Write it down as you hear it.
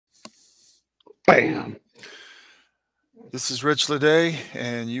Bam. This is Rich Ledet,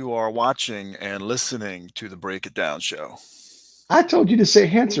 and you are watching and listening to the Break It Down show. I told you to say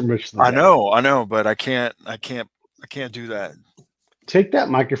handsome Rich Ledet. I know, but I can't do that. Take that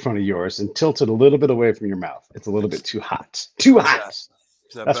microphone of yours and tilt it a little bit away from your mouth. It's a little bit too hot. Too How's hot. that? Is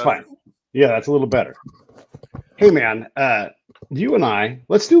that That's fine. better? Yeah, that's a little better. Hey, man, you and I,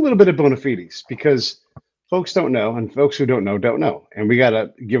 let's do a little bit of bona fides because folks don't know, and folks who don't know. And we got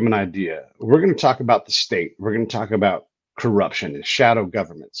to give them an idea. We're going to talk about the state. We're going to talk about corruption and shadow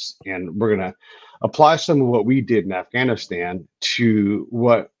governments. And we're going to apply some of what we did in Afghanistan to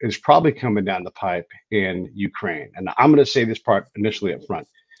what is probably coming down the pipe in Ukraine. And I'm going to say this part initially up front.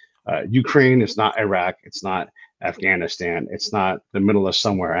 Ukraine is not Iraq. It's not Afghanistan. It's not the middle of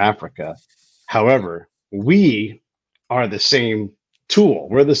somewhere Africa. However, we are the same tool.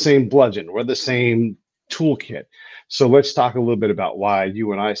 We're the same bludgeon. We're the same toolkit. So let's talk a little bit about why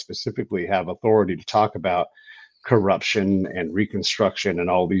you and I specifically have authority to talk about corruption and reconstruction and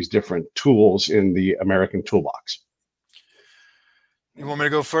all these different tools in the American toolbox. You want me to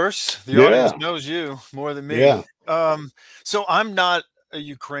go first? The audience Yeah. knows you more than me. Yeah. So I'm not a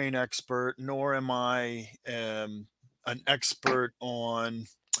Ukraine expert, nor am I an expert on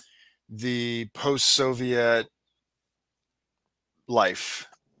the post-Soviet life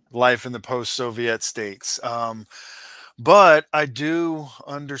in the post-Soviet states. But I do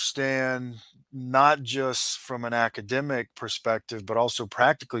understand, not just from an academic perspective, but also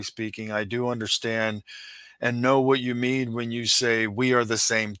practically speaking, I do understand and know what you mean when you say we are the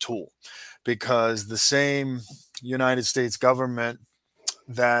same tool, because the same United States government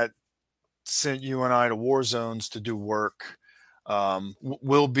that sent you and I to war zones to do work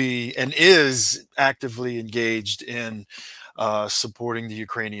will be and is actively engaged in supporting the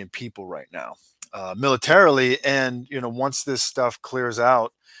Ukrainian people right now, militarily. And, you know, once this stuff clears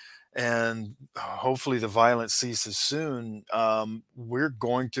out and hopefully the violence ceases soon, we're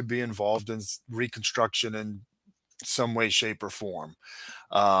going to be involved in reconstruction in some way, shape, or form.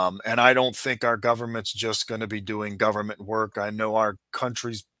 And I don't think our government's just going to be doing government work. I know our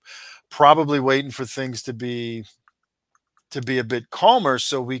country's probably waiting for things to be a bit calmer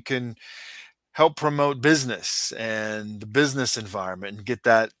so we can help promote business and the business environment and get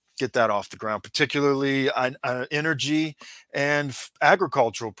that off the ground. Particularly energy and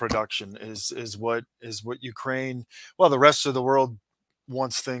agricultural production is what Ukraine, well, the rest of the world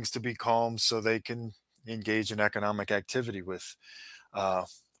wants things to be calm so they can engage in economic activity with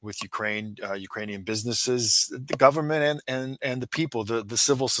Ukraine, Ukrainian businesses, the government, and the people, the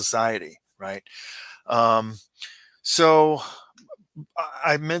civil society, right? Um, so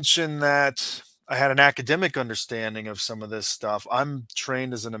I mentioned that I had an academic understanding of some of this stuff. I'm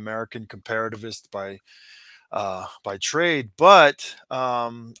trained as an American comparativist by trade, but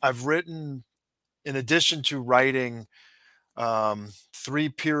I've written, in addition to writing 3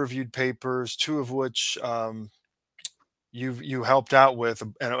 peer-reviewed papers, 2 of which you helped out with,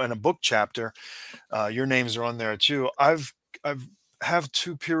 and a book chapter. Your names are on there too. I've have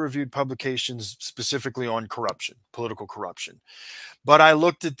 2 peer-reviewed publications specifically on corruption, political corruption. But I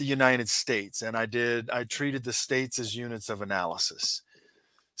looked at the United States, and I treated the states as units of analysis.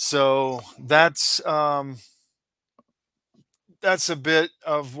 So that's a bit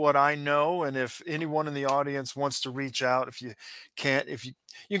of what I know. And if anyone in the audience wants to reach out, if you can't, if you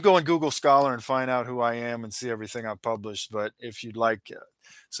can go on Google Scholar and find out who I am and see everything I've published. But if you'd like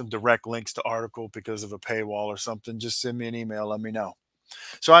some direct links to article because of a paywall or something, just send me an email. Let me know.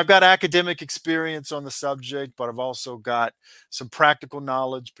 So I've got academic experience on the subject, but I've also got some practical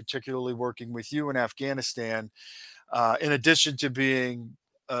knowledge, particularly working with you in Afghanistan, in addition to being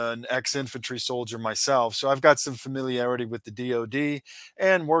an ex-infantry soldier myself. So I've got some familiarity with the DoD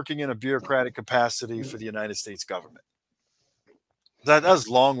and working in a bureaucratic capacity for the United States government. That was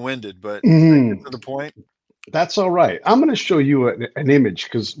long-winded, but did I get to the point? That's all right. I'm going to show you an image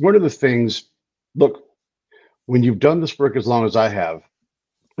because one of the things, look, when you've done this work as long as I have,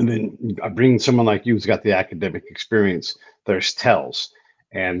 and then I bring someone like you who's got the academic experience, there's tells.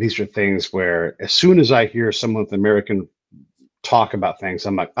 And these are things where as soon as I hear someone with American talk about things,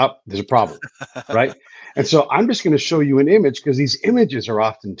 I'm like, oh, there's a problem, right? And so I'm just going to show you an image because these images are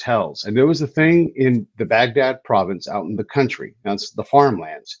often tells. And there was a thing in the Baghdad province out in the country, that's the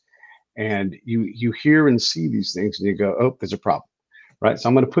farmlands. And you hear and see these things and you go, oh, there's a problem, right? So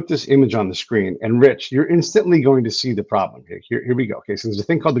I'm going to put this image on the screen. And Rich, you're instantly going to see the problem. Here we go. Okay, so there's a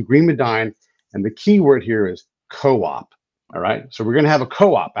thing called the Green Medine, and the key word here is co-op. All right, so we're going to have a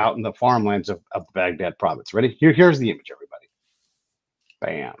co-op out in the farmlands of the Baghdad province. Ready? Here's the image, everybody.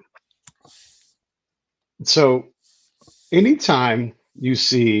 Bam. So anytime you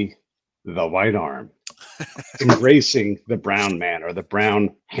see the white arm, embracing the brown man or the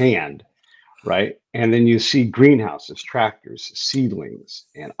brown hand, right? And then you see greenhouses, tractors, seedlings,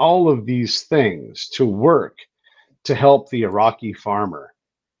 and all of these things to work to help the Iraqi farmer.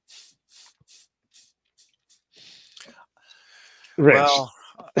 Rich. Well,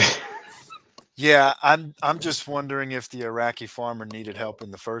 yeah, I'm just wondering if the Iraqi farmer needed help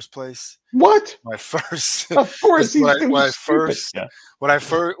in the first place. What? My first, Of course, that's he's it was stupid. Yeah.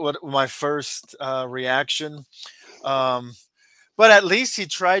 what my first reaction. Um, but at least he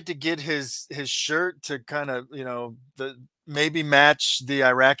tried to get his shirt to kind of, the maybe match the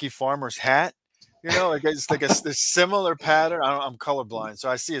Iraqi farmer's hat. Like it's like this similar pattern. I'm colorblind, so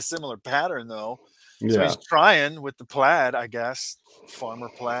I see a similar pattern though. So Yeah. he's trying with the plaid, I guess, farmer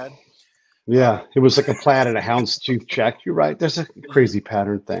plaid. Uh, Yeah. It was like a plaid and a houndstooth check. You're right. There's a mhm, crazy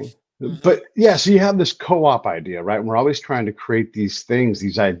pattern thing. mhm. But yeah, so you have this co-op idea, right? We're always trying to create these things,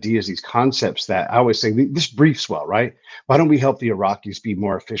 these ideas, these concepts that I always say this briefs well, right? Why don't we help the Iraqis be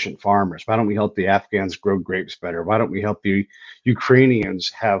more efficient farmers? Why don't we help the Afghans grow grapes better? Why don't we help the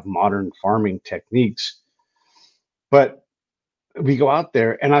Ukrainians have modern farming techniques? But we go out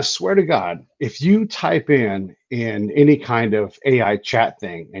there, and I swear to God, if you type in any kind of AI chat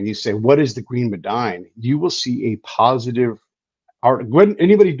thing and you say, "What is the green medine?" you will see a positive art. When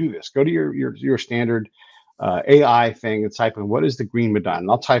anybody do this, go to your standard AI thing and type in what is the green medine. And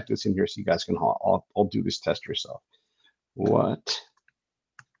I'll type this in here so you guys can I'll do this test yourself. What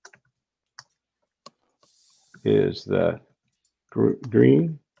is the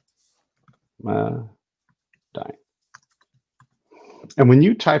green medine? And when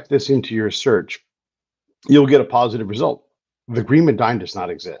you type this into your search, you'll get a positive result. The green medine does not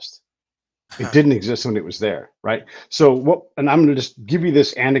exist. It didn't exist when it was there, right? So what, and I'm going to just give you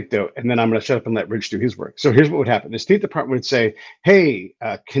this anecdote, and then I'm going to shut up and let Rich do his work. So here's what would happen. The State Department would say, hey,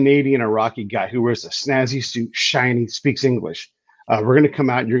 Canadian Iraqi guy who wears a snazzy suit, shiny, speaks English. We're going to come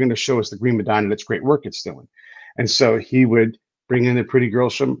out and you're going to show us the green medine and its great work it's doing. And so he would bring in the pretty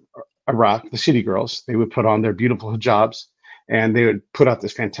girls from Iraq, the city girls. They would put on their beautiful hijabs and they would put out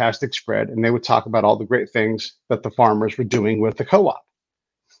this fantastic spread and they would talk about all the great things that the farmers were doing with the co-op.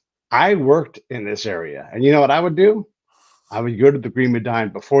 I worked in this area, and you know what I would do? I would go to the Green Medine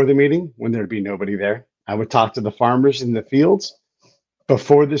before the meeting when there'd be nobody there. I would talk to the farmers in the fields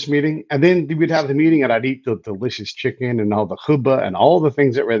before this meeting, and then we'd have the meeting, and I'd eat the delicious chicken and all the chuba and all the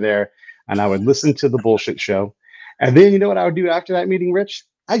things that were there, and I would listen to the bullshit show. And then you know what I would do after that meeting, Rich?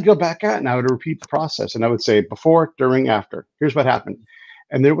 I'd go back out and I would repeat the process, and I would say before, during, after. Here's what happened,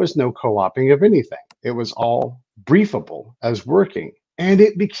 and there was no co-oping of anything. It was all briefable as working. And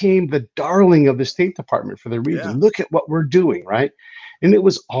it became the darling of the State Department for the Yeah. region. Look at what we're doing, right? And it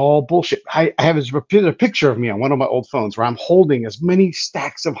was all bullshit. I have a picture of me on one of my old phones where I'm holding as many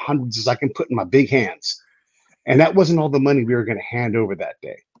stacks of hundreds as I can put in my big hands. And that wasn't all the money we were going to hand over that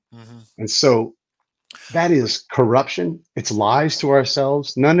day. Mhm. And so that is corruption. It's lies to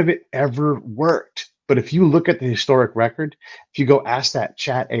ourselves. None of it ever worked. But if you look at the historic record, if you go ask that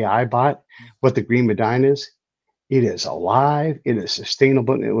chat AI bot what the Green Medine is, it is alive. It is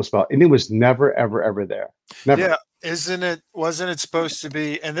sustainable. And it was never, ever, ever there. Never. Yeah, wasn't it supposed to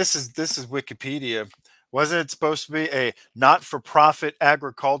be, and this is Wikipedia, wasn't it supposed to be a not-for-profit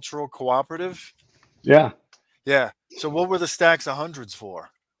agricultural cooperative? Yeah. Yeah. So what were the stacks of hundreds for?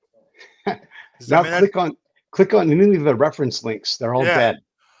 'Cause, I Now mean, that, click on any of the reference links. They're all yeah. dead.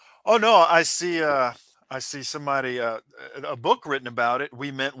 Oh no, I see somebody a book written about it.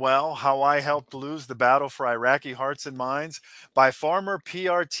 We Meant Well: How I Helped Lose the Battle for Iraqi Hearts and Minds by farmer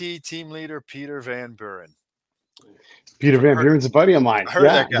PRT team leader Peter Van Buren. Peter Van Heard, Buren's a buddy of mine. heard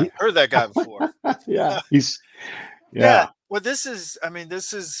Yeah. that guy. Heard that guy before. Yeah. He's Yeah. yeah. Well, this is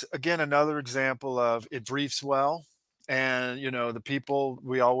again another example of it briefs well. And the people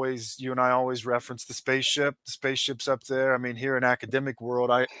you and I always reference the spaceship. The spaceship's up there. I mean, here in academic world,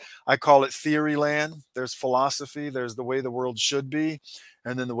 I call it theory land. There's philosophy, there's the way the world should be,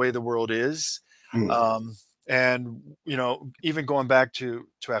 and then the way the world is. Mm. And even going back to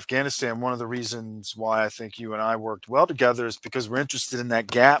Afghanistan, one of the reasons why I think you and I worked well together is because we're interested in that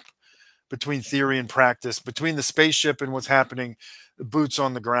gap between theory and practice, between the spaceship and what's happening, boots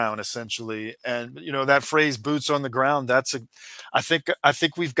on the ground, essentially. And that phrase "boots on the ground," I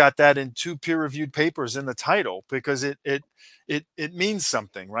think we've got that in 2 peer-reviewed papers in the title, because it means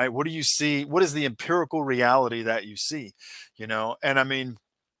something, right? What do you see? What is the empirical reality that you see? And I mean,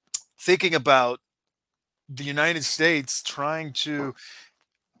 thinking about the United States trying to,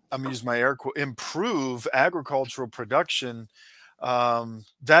 I'm gonna use my air quote, improve agricultural production,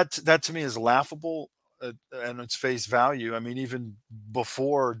 that to me is laughable. and its face value. I mean, even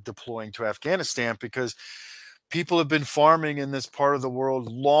before deploying to Afghanistan, because people have been farming in this part of the world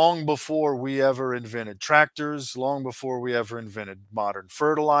long before we ever invented tractors, long before we ever invented modern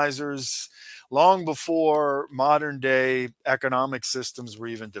fertilizers, long before modern day economic systems were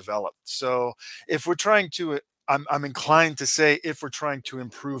even developed. So if we're trying to, I'm inclined to say, if we're trying to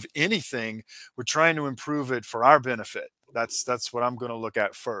improve anything, we're trying to improve it for our benefit. That's what I'm going to look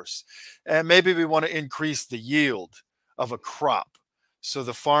at first. And maybe we want to increase the yield of a crop so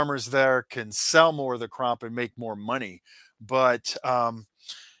the farmers there can sell more of the crop and make more money. But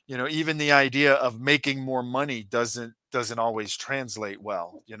you know, even the idea of making more money doesn't always translate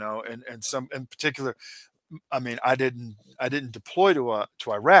well. You know, and some in particular, I mean, I didn't deploy to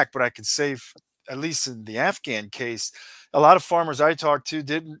Iraq, but I can say, at least in the Afghan case, a lot of farmers I talked to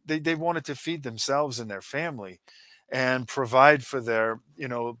didn't they wanted to feed themselves and their family, and provide for their, you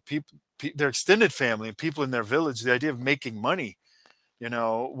know, people, their extended family and people in their village. The idea of making money, you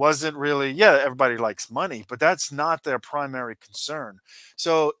know, wasn't really, yeah, everybody likes money, but that's not their primary concern.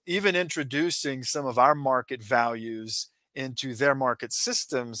 So even introducing some of our market values into their market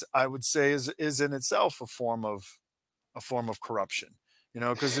systems, I would say is in itself a form of corruption, you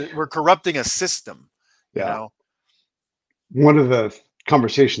know, because we're corrupting a system, you Yeah. know. One of the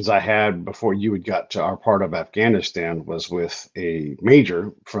conversations I had before you had got to our part of Afghanistan was with a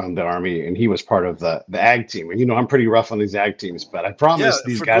major from the army, and he was part of the ag team. And you know, I'm pretty rough on these ag teams, but I Yeah, promise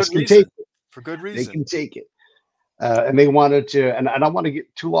these for good guys can take reason. it. For good They reason. can take it. And they wanted to, and I don't want to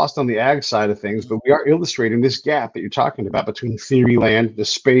get too lost on the ag side of things, Mhm, but we are illustrating this gap that you're talking about between theory land, the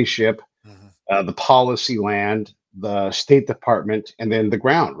spaceship, mhm, the policy land, the State Department, and then the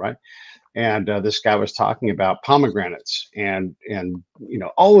ground, right? And this guy was talking about pomegranates and you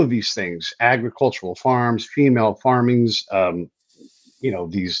know all of these things, agricultural farms, female farmings, you know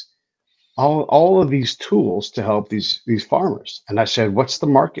these all of these tools to help these farmers. And I said, what's the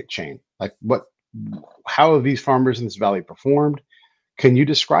market chain? Like what? How have these farmers in this valley performed? Can you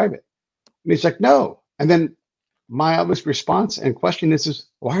describe it? And he's like, no. And then my obvious response and question is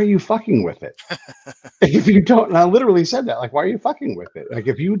why are you fucking with it? If you don't, and I literally said that, like, why are you fucking with it? Like,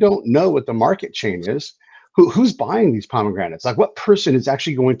 if you don't know what the market chain is, who's buying these pomegranates? Like, what person is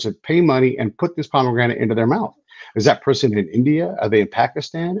actually going to pay money and put this pomegranate into their mouth? Is that person in India? Are they in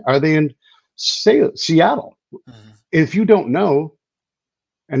Pakistan? Are they in, say, Seattle? mhm. If you don't know,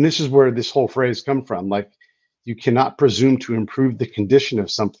 and this is where this whole phrase come from, like, you cannot presume to improve the condition of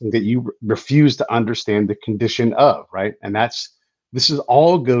something that you refuse to understand the condition of, right? And that's this is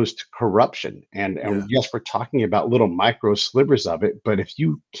all goes to corruption. And Yeah, yes, we're talking about little micro slivers of it, but if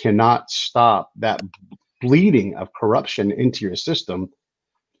you cannot stop that bleeding of corruption into your system,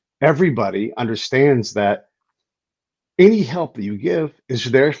 everybody understands that any help that you give is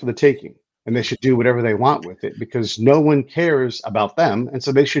theirs for the taking. And they mhm. should do whatever they want with it because no one cares about them. And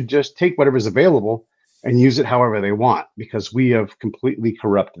so they should just take whatever's available and use it however they want because we have completely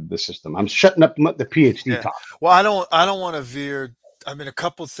corrupted the system. I'm shutting up and let the PhD Yeah. talk. Well, I don't want to veer. I mean, a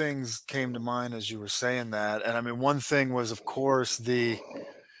couple things came to mind as you were saying that, and I mean, one thing was, of course, the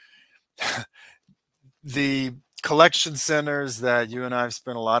collection centers that you and I have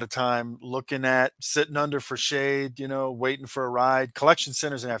spent a lot of time looking at, sitting under for shade, you know, waiting for a ride. Collection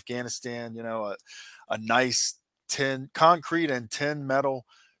centers in Afghanistan, you know, a nice tin concrete and tin metal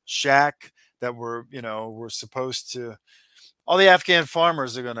shack that were supposed to, all the Afghan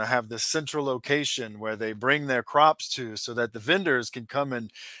farmers are going to have this central location where they bring their crops to so that the vendors can come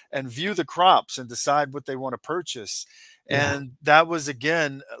and view the crops and decide what they want to purchase. Yeah. And that was,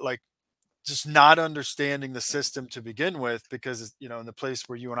 again, like, just not understanding the system to begin with, because, you know, in the place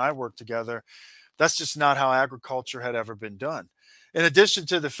where you and I work together, that's just not how agriculture had ever been done. In addition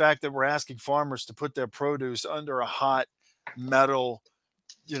to the fact that we're asking farmers to put their produce under a hot metal,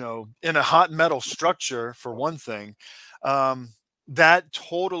 you know, in a hot metal structure, for one thing, um, that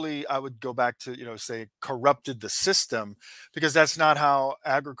totally, I would go back to, you know, say, corrupted the system, because that's not how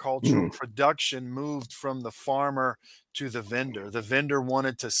agricultural Mhm. production moved from the farmer to the vendor. The vendor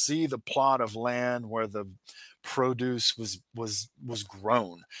wanted to see the plot of land where the produce was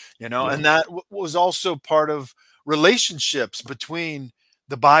grown, you know, Yeah. and that was also part of relationships between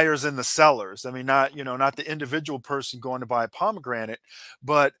the buyers and the sellers. I mean, not, you know, not the individual person going to buy a pomegranate,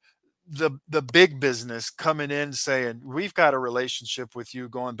 but the big business coming in saying, we've got a relationship with you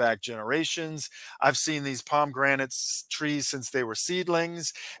going back generations. I've seen these pomegranates trees since they were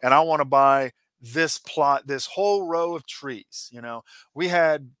seedlings, and I want to buy this plot, this whole row of trees. You know, we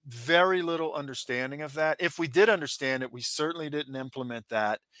had very little understanding of that. If we did understand it, we certainly didn't implement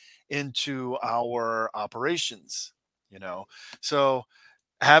that into our operations, you know. So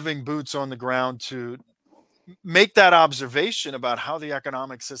having boots on the ground to make that observation about how the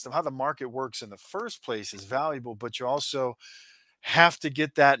economic system, how the market works in the first place is valuable, but you also have to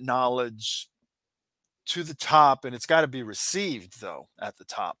get that knowledge to the top, and it's got to be received though at the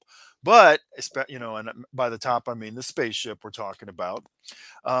top. But you know, and by the top I mean the spaceship we're talking about.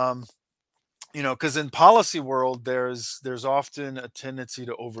 Um, you know, because in policy world there's often a tendency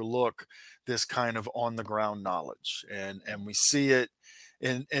to overlook this kind of on the ground knowledge, and we see it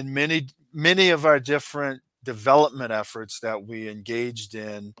in many of our different development efforts that we engaged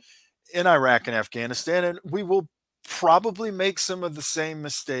in Iraq and Afghanistan, and we will probably make some of the same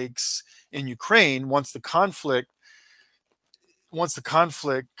mistakes in Ukraine once the conflict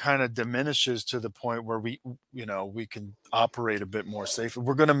kind of diminishes to the point where we, you know, we can operate a bit more safely.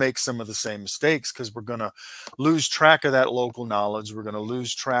 We're going to make some of the same mistakes because we're going to lose track of that local knowledge. We're going to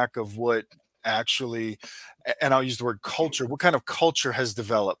lose track of what actually, and I'll use the word culture, what kind of culture has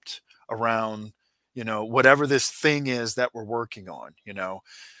developed around, you know, whatever this thing is that we're working on, you know.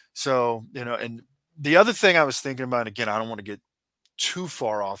 So, you know, and the other thing I was thinking about, again, I don't want to get too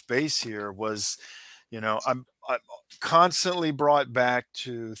far off base here, was, you know, I'm constantly brought back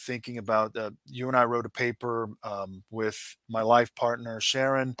to thinking about, you and I wrote a paper with my life partner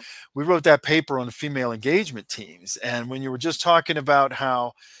Sharon. We wrote that paper on the female engagement teams, and when you were just talking about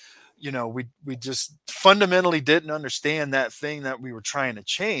how, you know, we just fundamentally didn't understand that thing that we were trying to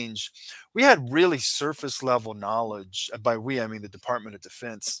change. We had really surface level knowledge. By we, I mean the Department of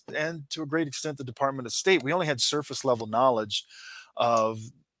Defense, and to a great extent the Department of State. We only had surface level knowledge of,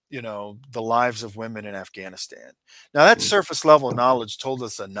 you know, the lives of women in Afghanistan. Now that surface level knowledge told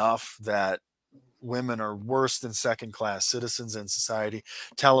us enough that women are worse than second class citizens in society.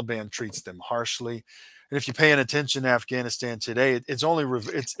 Taliban treats them harshly. And if you're paying attention to Afghanistan today, it's only,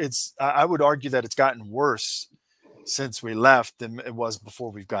 I would argue that it's gotten worse since we left than it was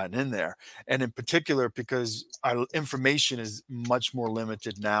before we've gotten in there. And in particular, because our information is much more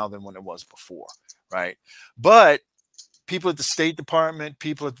limited now than when it was before, right? But people at the State Department,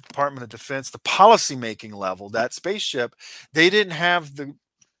 people at the Department of Defense, the policymaking level, that spaceship, they didn't have the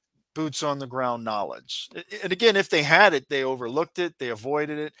boots on the ground knowledge. And again, if they had it, they overlooked it, they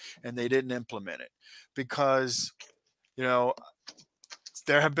avoided it, and they didn't implement it. Because, you know,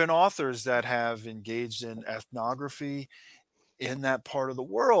 there have been authors that have engaged in ethnography in that part of the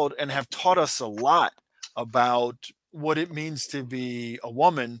world and have taught us a lot about what it means to be a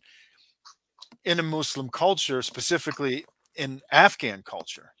woman in a Muslim culture, specifically in Afghan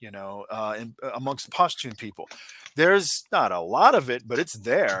culture, you know, amongst Pashtun people. There's not a lot of it, but it's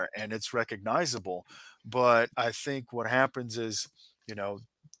there and it's recognizable. But I think what happens is, you know,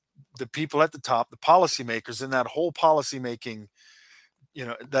 the people at the top, the policymakers, and that whole policymaking, you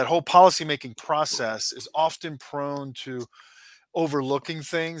know, that whole policymaking process is often prone to overlooking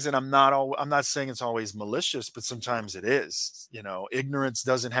things. And I'm not saying it's always malicious, but sometimes it is. You know, ignorance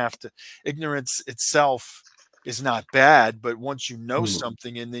doesn't have to, ignorance itself is not bad, but once you know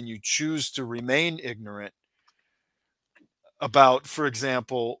something and then you choose to remain ignorant about, for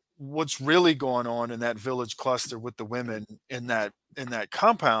example, what's really going on in that village cluster with the women in that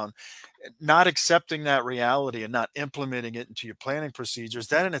compound, not accepting that reality and not implementing it into your planning procedures,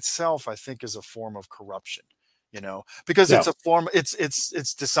 that in itself I think is a form of corruption, you know, because it's a form,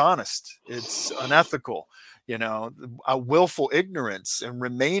 it's dishonest, it's unethical, you know. A willful ignorance and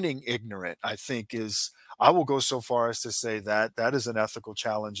remaining ignorant, I think, is, I will go so far as to say that that is an ethical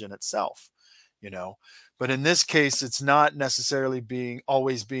challenge in itself, you know. But in this case, it's not necessarily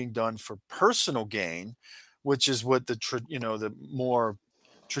always being done for personal gain, which is what you know, the more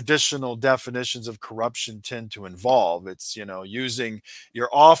traditional definitions of corruption tend to involve. It's, you know, using your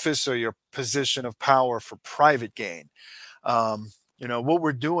office or your position of power for private gain. You know, what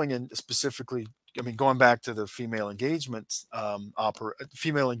we're doing, and specifically, I mean, going back to the female engagement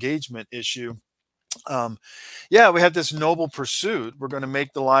issue. Yeah, we have this noble pursuit. We're going to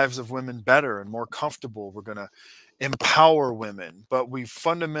make the lives of women better and more comfortable. We're going to empower women, but we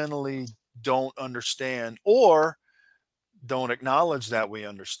fundamentally don't understand, or don't acknowledge that we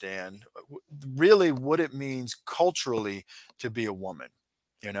understand really what it means culturally to be a woman,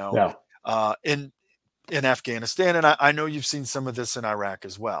 you know, in Afghanistan. And I know you've seen some of this in Iraq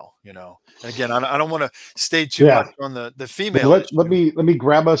as well, you know. And again, I don't want to stay too much on the female let me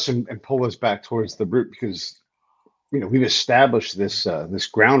grab us and pull us back towards the root, because, you know, we've established this this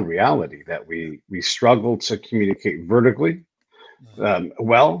ground reality that we struggle to communicate vertically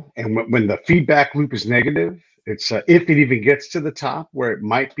well, and when the feedback loop is negative, it's if it even gets to the top where it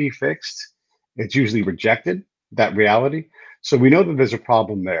might be fixed, it's usually rejected, that reality. So we know that there's a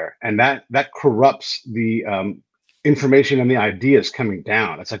problem there, and that corrupts information and the ideas coming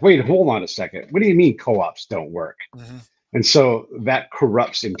down. It's like, wait, hold on a second. What do you mean co-ops don't work? Hmm. And so that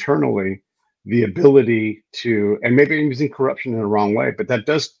corrupts internally the ability to, and maybe I'm using corruption in the wrong way, but that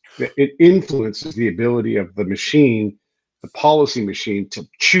does, it influences the ability of the machine, the policy machine, to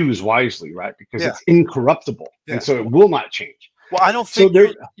choose wisely, right? Because Yeah, it's incorruptible. And yeah. so it will not change. Well, I don't So think there,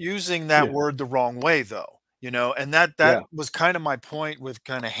 you're using that yeah, word the wrong way though, and that yeah, was kind of my point with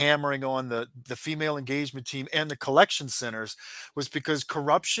kind of hammering on the female engagement team and the collection centers was because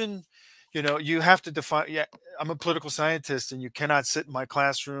corruption, you have to define. Yeah, I'm a political scientist and you cannot sit in my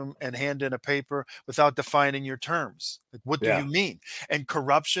classroom and hand in a paper without defining your terms. Like, what do yeah, you mean? And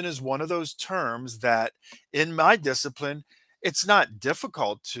corruption is one of those terms that in my discipline, it's not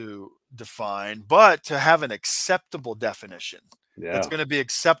difficult to define, but to have an acceptable definition that's yeah, going to be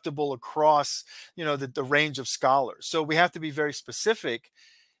acceptable across the range of scholars. So we have to be very specific.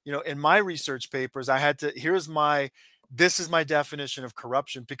 In my research papers I had to, this is my definition of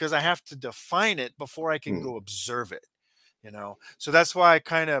corruption, because I have to define it before I can mm, go observe it. So that's why I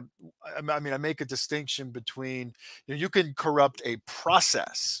kind of, I mean, I make a distinction between, you can corrupt a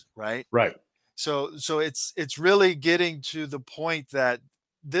process, right? right, So it's really getting to the point that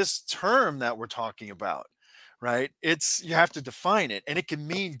this term that we're talking about, right? It's, you have to define it, and it can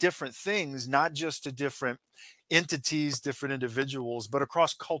mean different things, not just to different entities, different individuals, but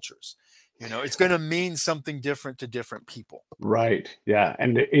across cultures. It's going to mean something different to different people. right, yeah.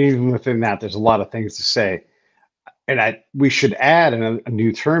 And even within that, there's a lot of things to say. And we should add a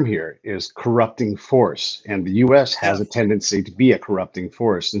new term here is corrupting force. And the U.S. Yeah, has a tendency to be a corrupting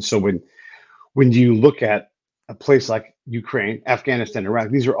force. And so when you look at a place like Ukraine, Afghanistan, Iraq,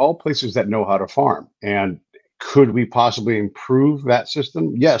 these are all places that know how to farm. And could we possibly improve that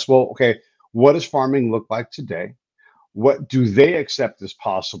system? Yes. Well, okay. What does farming look like today? What do they accept as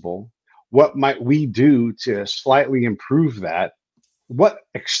possible? What might we do to slightly improve that? What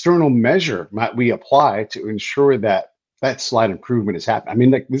external measure might we apply to ensure that that slight improvement is happening? I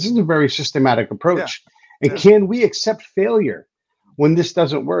mean, like, this is a very systematic yeah, approach. And yeah, can we accept failure when this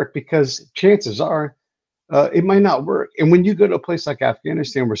doesn't work? Because chances are it might not work. And when you go to a place like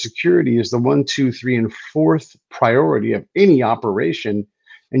Afghanistan, where security is the one, two, three, and fourth priority of any operation,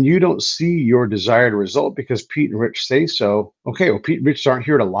 and you don't see your desired result because Pete and Rich say so, okay, well, Pete and Rich aren't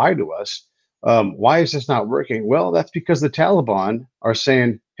here to lie to us. Why is this not working? Well, that's because the Taliban are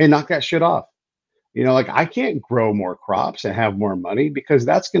saying, hey, knock that shit off. Like, I can't grow more crops and have more money because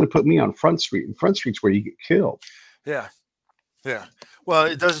that's going to put me on Front Street, and Front Street's where you get killed. yeah. Yeah. Well,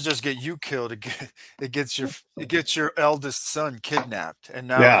 it doesn't just get you killed. It gets your eldest son kidnapped, and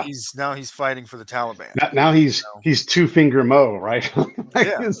now Yeah. he's fighting for the Taliban. Now So, he's two finger Mo, right? Like,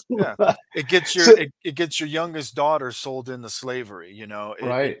 yeah, yeah. It gets your so, it gets your youngest daughter sold into slavery. It, it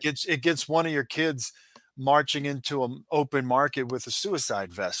right. gets it gets one of your kids marching into an open market with a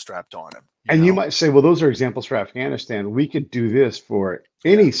suicide vest strapped on him. And you might say, well, those are examples for Afghanistan. We could do this for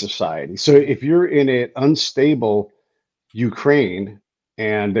Yeah. any society. So if you're in an unstable Ukraine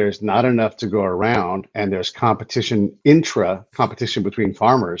and there's not enough to go around and there's competition, intra competition between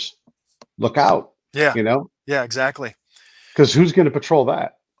farmers, look out, Yeah. you know, Yeah. Exactly. because who's going to patrol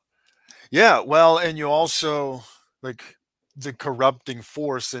that? Yeah, well, and you also, like, the corrupting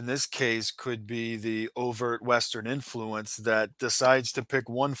force in this case could be the overt Western influence that decides to pick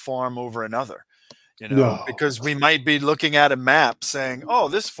one farm over another, No. because we might be looking at a map saying, oh,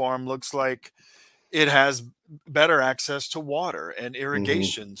 this farm looks like it has better access to water and Hmm.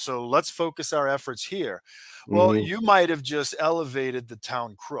 irrigation. So let's focus our efforts here. Well, Hmm. you might have just elevated the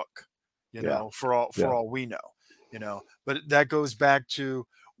town crook, Yeah. for Yeah. all we know, but that goes back to,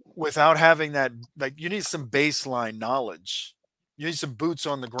 without having that, like, you need some baseline knowledge. You need some boots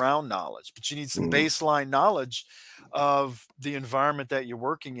on the ground knowledge, but you need some Hmm. baseline knowledge of the environment that you're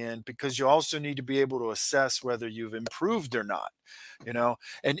working in, because you also need to be able to assess whether you've improved or not, you know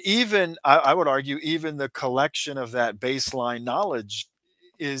and even, I would argue, even the collection of that baseline knowledge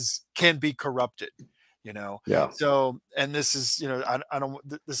can be corrupted. Yeah. So, and this is, I don't,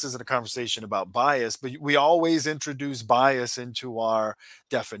 this isn't a conversation about bias, but we always introduce bias into our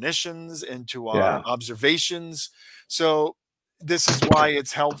definitions, into our Yeah. observations. So this is why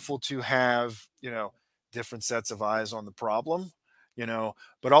it's helpful to have, different sets of eyes on the problem,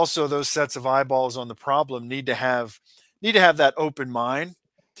 but also those sets of eyeballs on the problem need to have that open mind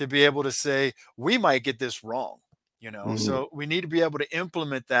to be able to say, we might get this wrong. Hmm. So we need to be able to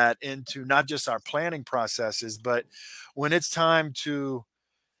implement that into not just our planning processes, but when it's time to,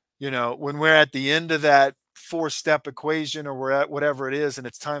 when we're at the end of that four-step equation, or we're at whatever it is, and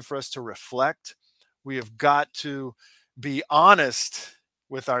it's time for us to reflect, we have got to be honest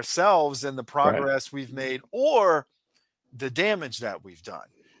with ourselves and the Right. progress we've made, or the damage that we've done,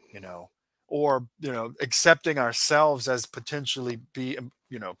 or, accepting ourselves as potentially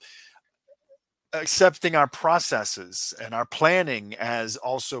accepting our processes and our planning as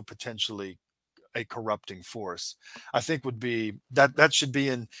also potentially a corrupting force. I think would be that should be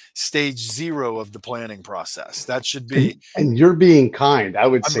in stage 0 of the planning process. That should be. And you're being kind. I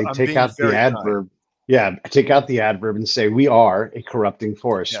would say I'm take being out the very kind. adverb. Yeah, take out the adverb and say we are a corrupting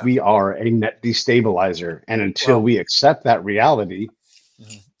force. Yeah. We are a net destabilizer. And until Well, we accept that reality,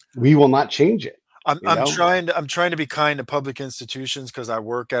 mhm. we will not change it, I'm you I'm know? trying to I'm trying to be kind to public institutions because I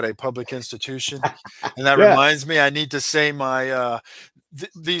work at a public institution, and that Yeah. reminds me I need to say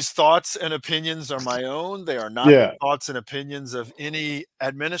these thoughts and opinions are my own. They are not the Yeah. thoughts and opinions of any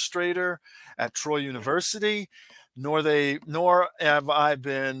administrator at Troy University, nor have I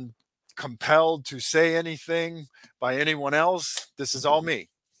been compelled to say anything by anyone else. This is all me.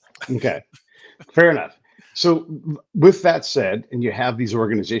 Okay. Fair enough. So, with that said, and you have these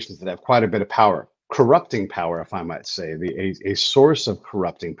organizations that have quite a bit of power, corrupting power, if I might say, a source of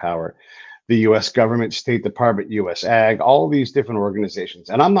corrupting power, the U.S. government, State Department, U.S. Ag, all these different organizations.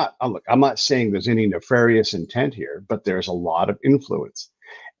 And I'm not saying there's any nefarious intent here, but there's a lot of influence,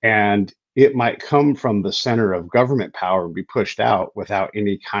 and it might come from the center of government power and be pushed out without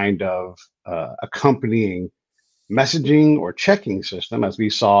any kind of accompanying messaging or checking system, as we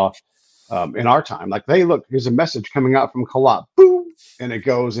saw in our time. Like, hey, look, here's a message coming out from Kalab, boom, and it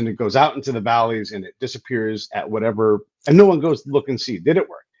goes out into the valleys and it disappears at whatever, and no one goes to look and see did it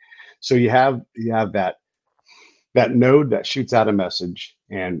work. So you have that node that shoots out a message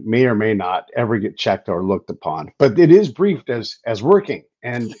and may or may not ever get checked or looked upon, but it is briefed as working,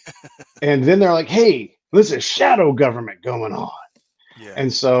 and then they're like, hey, there's a shadow government going on. Yeah.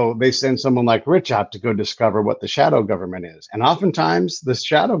 And so they send someone like Rich out to go discover what the shadow government is. And oftentimes the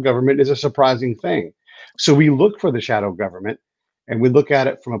shadow government is a surprising thing. So we look for the shadow government and we look at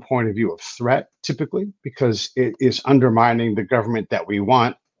it from a point of view of threat, typically, because it is undermining the government that we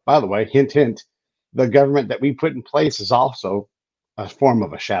want. By the way, hint, hint, the government that we put in place is also a form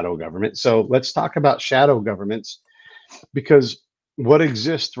of a shadow government. So let's talk about shadow governments, because what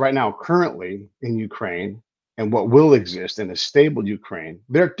exists right now currently in Ukraine and what will exist in a stable Ukraine,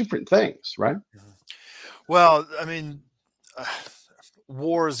 they're different things, right? Mhm. Well, I mean, uh,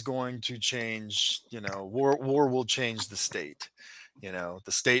 war is going to change. War will change the state. The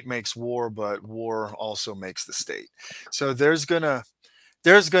state makes war, but war also makes the state. So there's gonna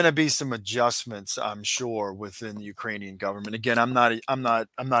be some adjustments, I'm sure, within the Ukrainian government. Again, I'm not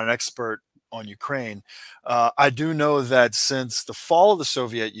an expert on Ukraine. I do know that since the fall of the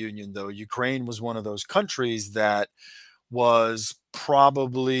Soviet Union, though, Ukraine was one of those countries that was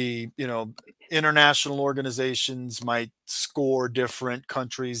probably, international organizations might score different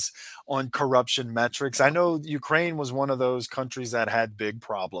countries on corruption metrics. I know Ukraine was one of those countries that had big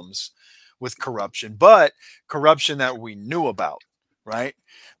problems with corruption, but corruption that we knew about, right?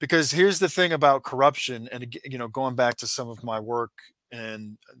 Because here's the thing about corruption, and going back to some of my work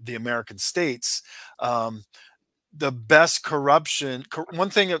in the American states, the best one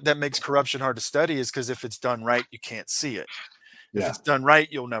thing that makes corruption hard to study is because if it's done right, you can't see it. If Yeah. it's done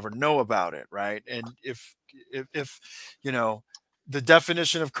right, you'll never know about it, right? And if you know the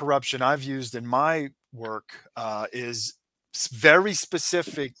definition of corruption I've used in my work is very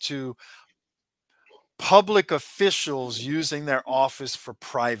specific to public officials using their office for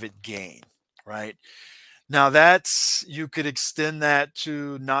private gain, right? Now that's you could extend that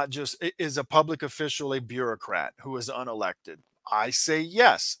to not just is a public official a bureaucrat who is unelected? I say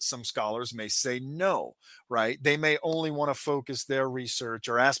yes. Some scholars may say no, right? They may only want to focus their research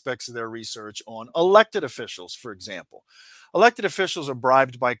or aspects of their research on elected officials, for example. Elected officials are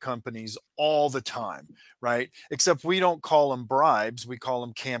bribed by companies all the time, right? Except we don't call them bribes, we call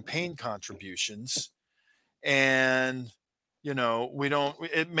them campaign contributions. And we don't,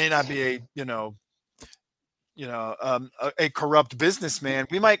 it may not be a corrupt businessman.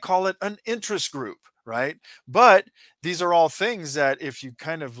 We might call it an interest group, right? But these are all things that if you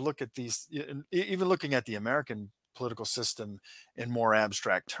kind of look at these, even looking at the American political system in more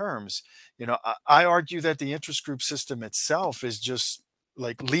abstract terms, I argue that the interest group system itself is just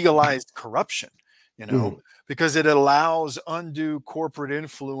like legalized corruption, you know, Mhm. because it allows undue corporate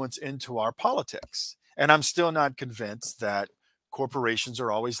influence into our politics. And I'm still not convinced that corporations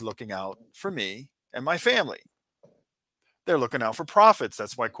are always looking out for me and my family. They're looking out for profits.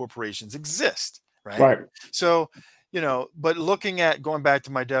 That's why corporations exist, right? Right. So, but looking at going back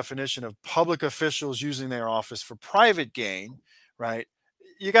to my definition of public officials using their office for private gain, right?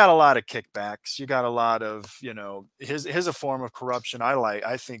 you got a lot of kickbacks. You got a lot of, you know, here's a form of corruption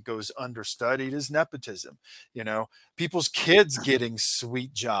I think goes understudied is nepotism. You know, people's kids getting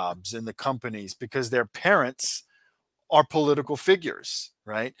sweet jobs in the companies because their parents are political figures,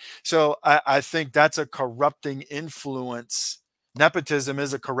 right? So I think that's a corrupting influence. Nepotism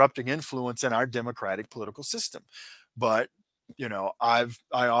is a corrupting influence in our democratic political system. But, you know, I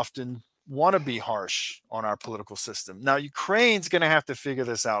often want to be harsh on our political system. Now, Ukraine's going to have to figure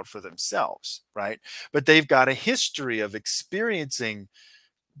this out for themselves, right? But they've got a history of experiencing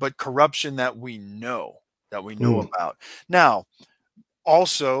but corruption that we know Mm. about. Now,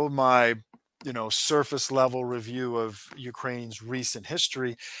 also my, you know, surface level review of Ukraine's recent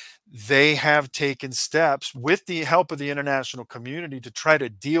history, they have taken steps with the help of the international community to try to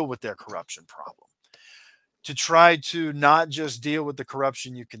deal with their corruption problem, to try to not just deal with the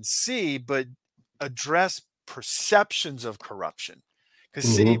corruption you can see, but address perceptions of corruption.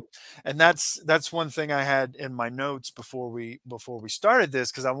 Because see, Hmm. and that's one thing I had in my notes before we started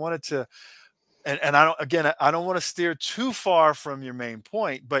this, because I wanted to, and I don't, again, I don't want to steer too far from your main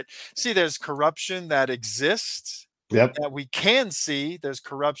point, but see, there's corruption that exists Yep. that we can see. There's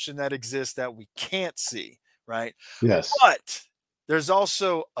corruption that exists that we can't see, right? Yes. But there's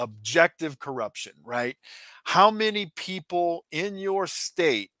also objective corruption, right? How many people in your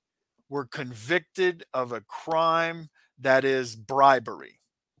state were convicted of a crime that is bribery?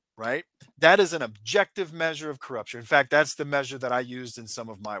 Right? That is an objective measure of corruption. In fact, that's the measure that I used in some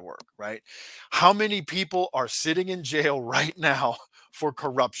of my work, right? How many people are sitting in jail right now for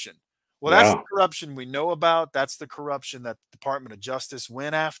corruption? Well, that's the Yeah. corruption we know about. That's the corruption that the Department of Justice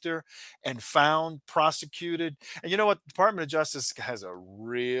went after and found, prosecuted. And you know what? The Department of Justice has a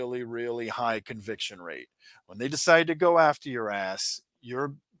really, really high conviction rate. When they decide to go after your ass,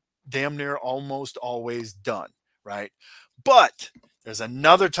 you're damn near almost always done, right? But there's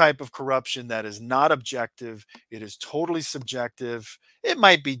another type of corruption that is not objective. It is totally subjective. It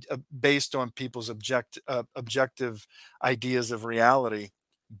might be based on people's objective ideas of reality,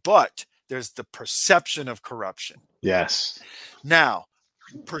 but there's the perception of corruption. Yes. Now,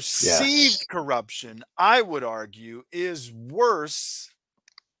 Yes. perceived corruption, I would argue, is worse.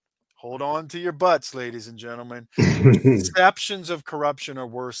 Hold on to your butts, ladies and gentlemen. Perceptions of corruption are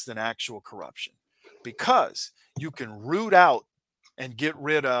worse than actual corruption because you can root out and get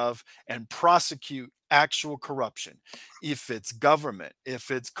rid of and prosecute actual corruption. If it's government,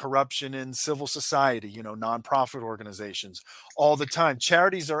 if it's corruption in civil society, you know, nonprofit organizations, all the time.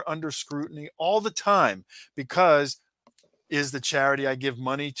 Charities are under scrutiny all the time because is the charity I give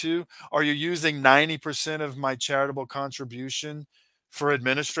money to? Are you using 90% of my charitable contribution for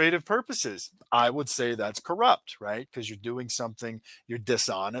administrative purposes? I would say that's corrupt, right? Because you're doing something, you're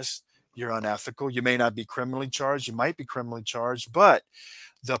dishonest, you're unethical. You may not be criminally charged, you might be criminally charged, but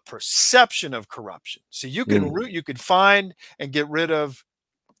the perception of corruption. So you can Mm. root, you could find and get rid of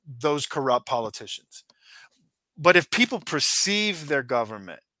those corrupt politicians. But if people perceive their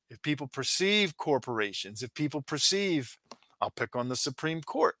government, if people perceive corporations, if people perceive, I'll pick on the Supreme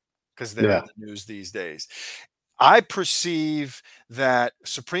Court because they're in Yeah. the news these days. I perceive that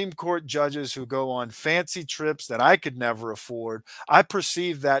Supreme Court judges who go on fancy trips that I could never afford, I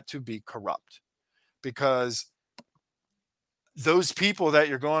perceive that to be corrupt because those people that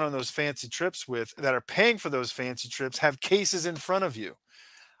you're going on those fancy trips with that are paying for those fancy trips have cases in front of you.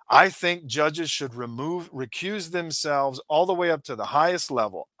 I think judges should recuse themselves all the way up to the highest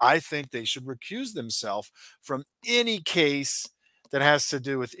level. I think they should recuse themselves from any case that has to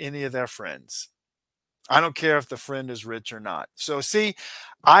do with any of their friends. I don't care if the friend is rich or not. So see,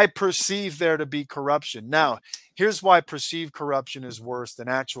 I perceive there to be corruption. Now, here's why perceived corruption is worse than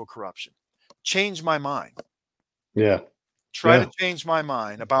actual corruption. Change my mind. Yeah. Try to Yeah. change my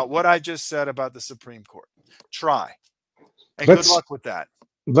mind about what I just said about the Supreme Court. Try. And good Let's luck with that.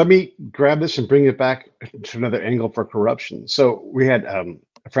 let me grab this and bring it back to another angle for corruption. So we had a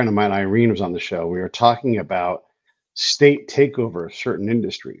friend of mine, Irene, was on the show. We were talking about state takeover of certain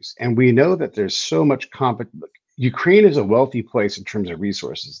industries, and we know that there's so much Ukraine is a wealthy place in terms of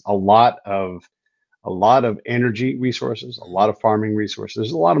resources. A lot of energy resources, a Mhm. lot of farming resources.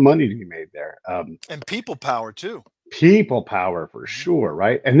 There's a lot of money to be made there. And people power too. People power for Mhm. sure,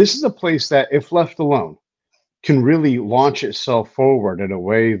 right? And this is a place that, if left alone, can really launch itself forward in a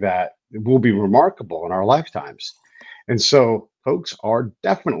way that will be remarkable in our lifetimes. And so folks are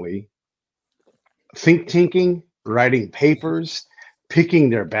definitely think tanking, writing Mhm. papers, picking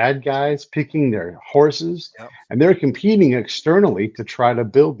their bad guys, picking their horses, Yep. and they're competing externally to try to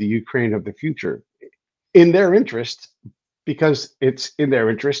build the Ukraine of the future in their interest, because it's in their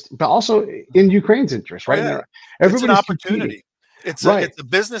interest, but also in Mhm. Ukraine's interest, Oh right? And yeah. It's an everybody's competing. opportunity. Right. it's a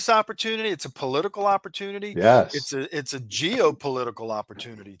business opportunity, it's a political opportunity, Yes. it's a geopolitical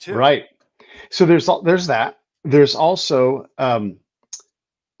opportunity too. Right. So there's that. There's also, and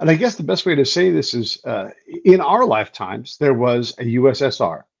I guess the best way to say this is, in our lifetimes there was a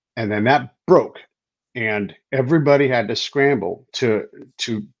USSR, and then that broke, and everybody had to scramble to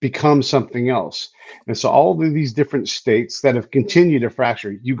become something else. And so all of these different states that have continued to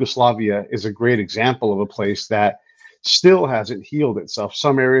fracture. Yugoslavia is a great example of a place that still hasn't healed itself.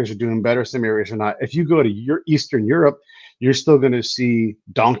 Some areas are doing better, some areas are not. If you go to Eastern Europe, you're still going to see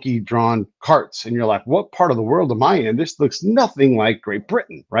donkey drawn carts, and you're like, what part of the world am I in? This looks nothing like Great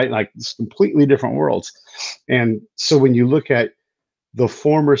Britain, right? Like, it's completely different worlds. And so when you look at the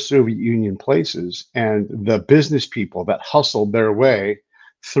former Soviet Union places and the business people that hustled their way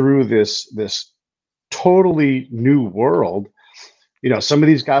through this totally new world, some of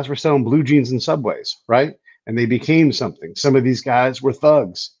these guys were selling blue jeans in subways, right? And they became something. Some of these guys were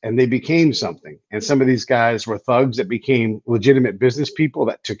thugs and they became something. And some of these guys were thugs that became legitimate business people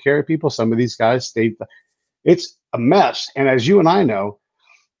that took care of people. Some of these guys stayed. It's a mess. And as you and I know,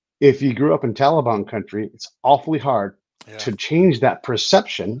 if you grew up in Taliban country, it's awfully hard Yeah. to change that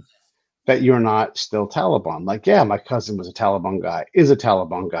perception that you're not still Taliban. Like, yeah, my cousin was a Taliban guy, is a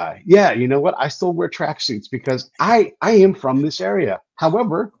Taliban guy. Yeah, you know what? I still wear tracksuits because I am from this area.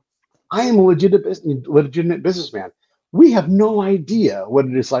 However, I am a legitimate businessman. We have no idea what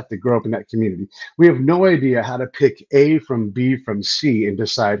it is like to grow up in that community. We have no idea how to pick A from B from C and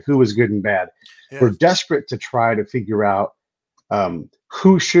decide who is good and bad. We're Yeah. desperate to try to figure out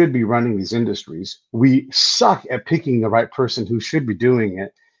who should be running these industries. We suck at picking the right person who should be doing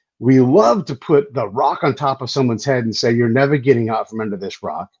it. We love to put the rock on top of someone's head and say, you're never getting out from under this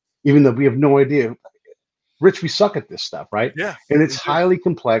rock, even though we have no idea. Rich, we suck at this stuff, right? Yeah, And it's we do. highly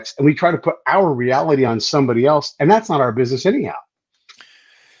complex, and we try to put our reality on somebody else, and that's not our business anyhow.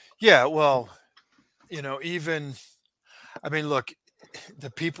 Yeah, well, even I mean, look, the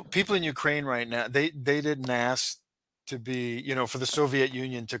people in Ukraine right now, they didn't ask to be, for the Soviet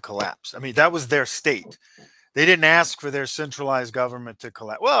Union to collapse. I mean, that was their state. They didn't ask for their centralized government to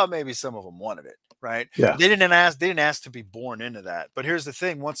collapse. Well, maybe some of them wanted it, right? Yeah, But they didn't ask to be born into that. But here's the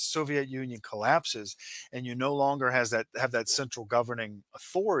thing: once the Soviet Union collapses, and you no longer have that central governing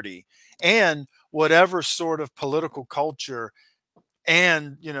authority, and whatever sort of political culture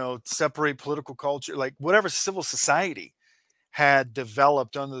and separate political culture, like whatever civil society had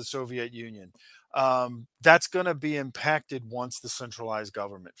developed under the Soviet Union, that's going to be impacted once the centralized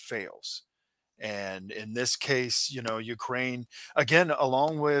government fails. And in this case, Ukraine, again,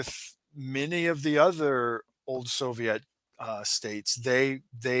 along with many of the other old Soviet states,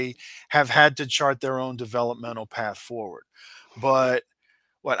 they have had to chart their own developmental path forward. But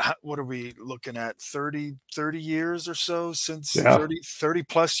what are we looking at, 30 years or so, since yeah, 30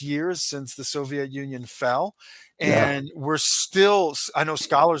 plus years since the Soviet Union fell, yeah, and we're still, I know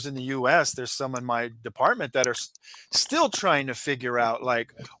scholars in the US, there's some in my department that are still trying to figure out,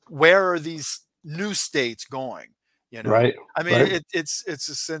 like, where are these new states going. right, I mean, right, it's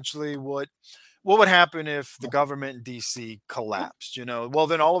essentially what would happen if the government in DC collapsed. Well,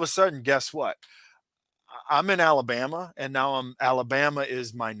 then all of a sudden, guess what? I'm in Alabama, and now Alabama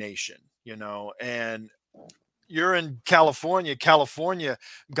is my nation, and you're in California. California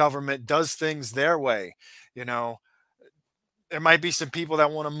government does things their way. You know, there might be some people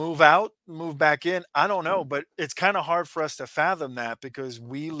that want to move out, move back in. I don't know, but it's kind of hard for us to fathom that because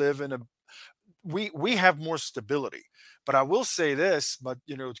we live in a we have more stability. But I will say this, but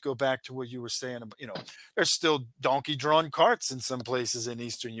to go back to what you were saying about, there's still donkey drawn carts in some places in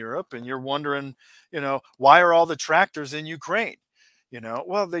Eastern Europe, and you're wondering, why are all the tractors in Ukraine?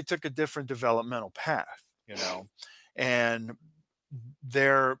 Well, they took a different developmental path, and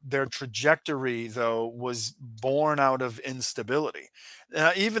their trajectory, though, was born out of instability.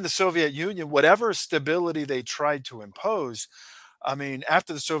 Even the Soviet Union, whatever stability they tried to impose, I mean,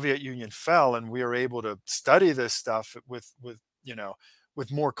 after the Soviet Union fell and we were able to study this stuff with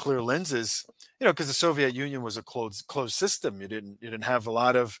more clear lenses, because the Soviet Union was a closed system. You didn't have a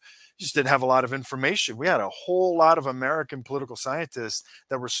lot of you just didn't have a lot of information. We had a whole lot of American political scientists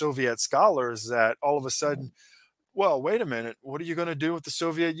that were Soviet scholars that all of a sudden, well, wait a minute, what are you going to do with the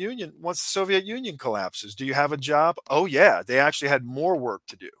Soviet Union once the Soviet Union collapses? Do you have a job? Oh yeah, they actually had more work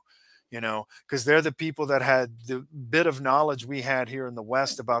to do, because they're the people that had the bit of knowledge we had here in the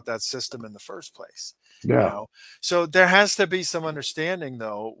West about that system in the first place, you yeah, know. So there has to be some understanding,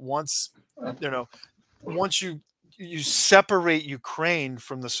 though, you know, once you separate Ukraine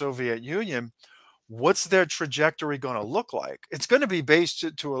from the Soviet Union, what's their trajectory going to look like? It's going to be based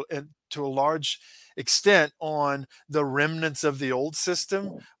to a large extent on the remnants of the old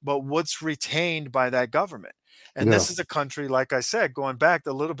system, but what's retained by that government. And Yeah. this is a country, like I said, going back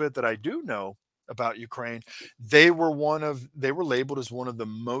a little bit that I do know about Ukraine, they were labeled as one of the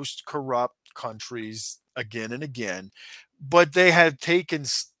most corrupt countries again and again, but they had taken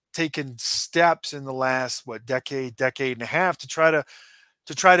steps in the last decade and a half to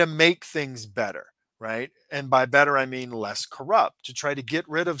try to make things better, right? And by better, I mean less corrupt, to try to get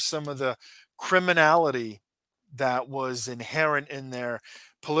rid of some of the criminality that was inherent in their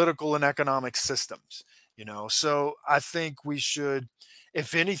political and economic systems, you know? So I think we should,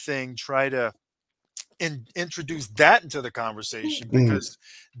 if anything, try to introduce that into the conversation, Mm. because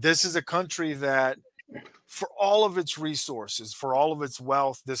this is a country that, for all of its resources, for all of its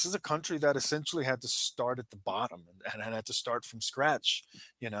wealth, this is a country that essentially had to start at the bottom and had to start from scratch,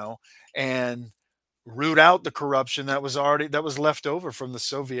 you know, and root out the corruption that was left over from the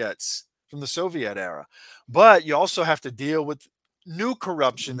Soviets, from the Soviet era. But you also have to deal with new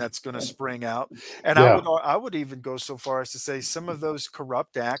corruption that's going to spring out. And Yeah. I would even go so far as to say some of those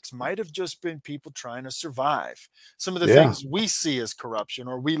corrupt acts might have just been people trying to survive. Some of the Yeah. things we see as corruption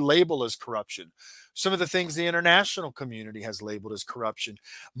or we label as corruption, some of the things the international community has labeled as corruption,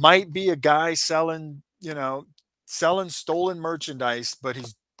 might be a guy selling, selling stolen merchandise, but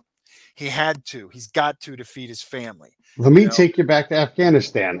he's got to feed his family, Let you me know. take you back to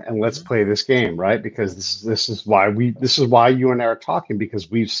Afghanistan and let's Mhm. play this game, right? Because this is why you and I are talking, because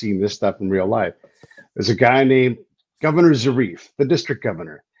we've seen this stuff in real life. There's a guy named Governor Zarif, the district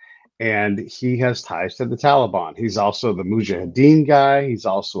governor, and he has ties to the Taliban. He's also the Mujahideen guy. He's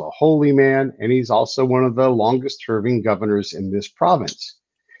also a holy man, and he's also one of the longest serving governors in this province.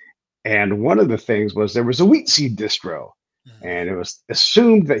 And one of the things was there was a wheat seed distro, Mhm. and it was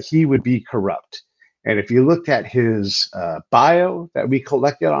assumed that he would be corrupt. And if you looked at his bio that we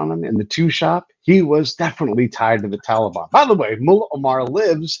collected on him in the two shop, he was definitely tied to the Taliban. By the way, Mullah Omar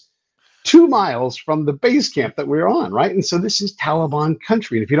lives 2 miles from the base camp that we're on, right? And so this is Mhm. Taliban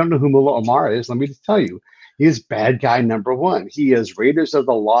country. And if you don't know who Mullah Omar is, let me just tell you, he is bad guy number one. He is Raiders of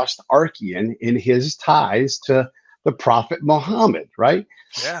the Lost Arkian in his ties to the Prophet Muhammad, right?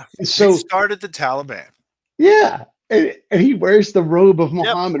 Yeah. And He so started the Taliban. yeah, and he wears the robe of Yep.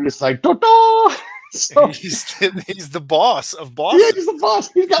 Muhammad. It's like, da-da! So He's the boss of yeah, bosses. he's the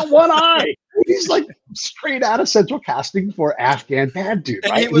boss. He's got one eye. He's like straight out of central casting for Afghan bad dude, And he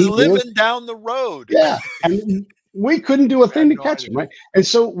right? And was he wears, living down the road. yeah, and we couldn't do a I had thing to no catch him, idea. right? And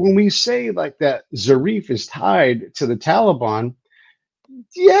so when we say like that Zarif is tied to the Taliban,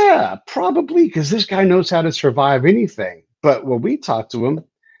 yeah, probably because this guy knows how to survive anything. But when we talk to him,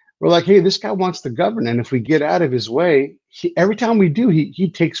 we're like, hey, this guy wants to govern, and if we get out of his way, every time we do, he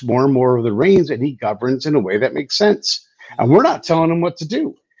takes more and more of the reins, and he governs in a way that makes sense. And we're Mhm. not telling him what to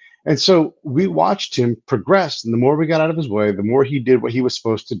do. And so we watched him progress, and the more we got out of his way, the more he did what he was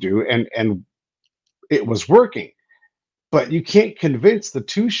supposed to do, and it was working. But you can't convince the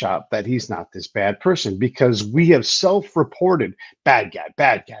two shop that he's not this bad person because we have self-reported bad guy,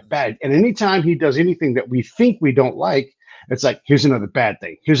 bad guy, Mhm. bad. And anytime he does anything that we think we don't like, it's like, here's another bad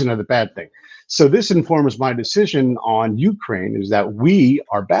thing. Here's another bad thing. So this informs my decision on Ukraine is that we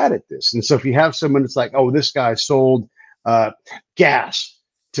are bad at this. And so if you have someone that's like, oh, this guy sold uh, gas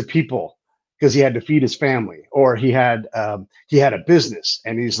to people because he had to feed his family, or he had a business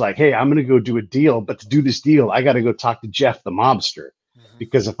and he's like, hey, I'm going to go do a deal, but to do this deal I got to go talk to Jeff the mobster, Mhm.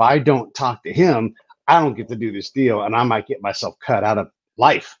 because if I don't talk to him, I don't get to do this deal and I might get myself cut out of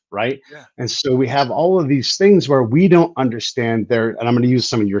life, right? Yeah. And so we have all of these things where we don't understand there, and I'm going to use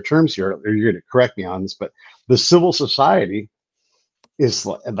some of your terms here, or you're going to correct me on this, but the civil society is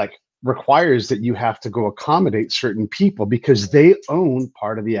like requires that you have to go accommodate certain people because they own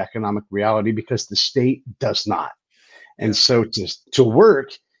part of the economic reality because the state does not. And Yeah. so to work,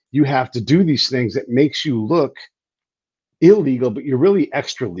 you have to do these things that makes you look illegal, but you're really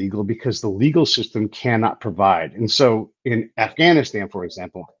extra legal because the legal system cannot provide. And so in Afghanistan, for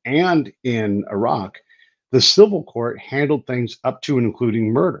example, and in Iraq, the civil court handled things up to and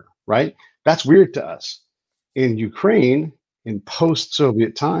including murder, right? That's weird to us. In Ukraine, in post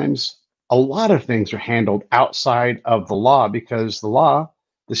Soviet times, a lot of things are handled outside of the law because the law,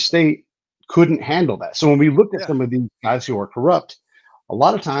 the state couldn't handle that. So when we look at Yeah. some of these guys who are corrupt, a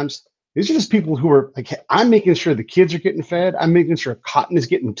lot of times these are just people who are like, "Hey, I'm making sure the kids are getting fed. I'm making sure cotton is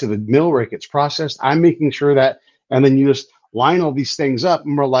getting to the mill where it gets processed. I'm making sure that," and then you just line all these things up,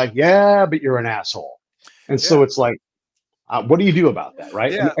 and we're like, yeah, but you're an asshole. And Yeah. so it's like, what do you do about that,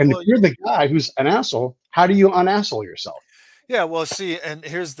 right? Yeah. And if Well, you're the guy who's an asshole, how do you unasshole yourself? yeah. Well, see, and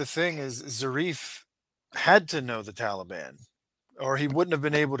here's the thing: is Zarif. had to know the Taliban, or he wouldn't have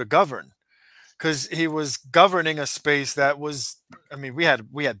been able to govern, because he was governing a space that was, I mean, we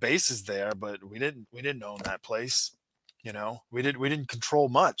had bases there, but we didn't own that place. We didn't control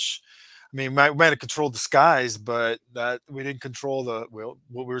much. I mean, we might have controlled the skies, but that we didn't control the, well,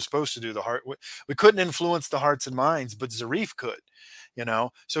 what we were supposed to do. The heart, we couldn't influence the hearts and minds, but Zarif could.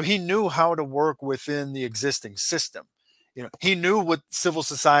 So he knew how to work within the existing system. He knew what civil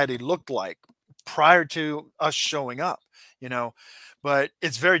society looked like prior to us showing up. You know, but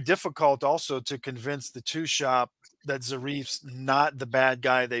it's very difficult also to convince the two shop that Zarif's not the bad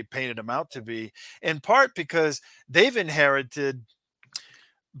guy they painted him out to be, in part because they've inherited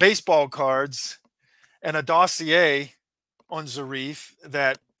baseball cards and a dossier on Zarif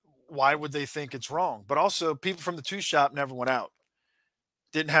that, why would they think it's wrong? But also, people from the two shop never went out,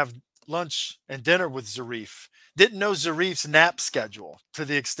 didn't have lunch and dinner with Zarif, didn't know Zarif's nap schedule to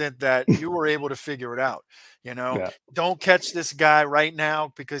the extent that you were able to figure it out. You know, Yeah. don't catch this guy right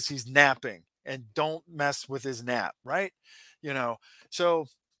now because he's napping, and don't mess with his nap, right? You know, so,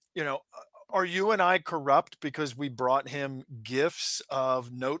 are you and I corrupt because we brought him gifts of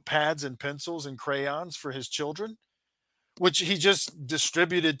notepads and pencils and crayons for his children, which he just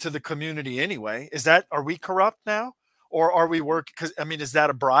distributed to the community anyway? Are we corrupt now? Or are we working? Because, I mean, is that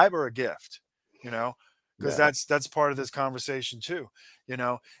a bribe or a gift? You know, because Yeah. that's part of this conversation too.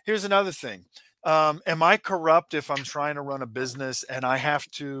 Here's another thing. Am I corrupt if I'm trying to run a business and I have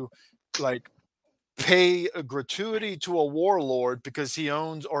to, like, pay a gratuity to a warlord because he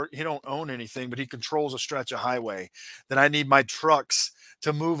owns, or he don't own anything, but he controls a stretch of highway? Then I need my trucks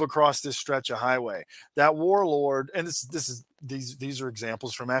to move across this stretch of highway. That warlord, and these are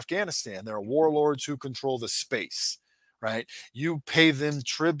examples from Afghanistan. There are warlords who control the space, right? You pay them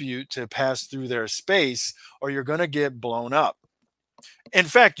tribute to pass through their space, or you're going to get blown up. In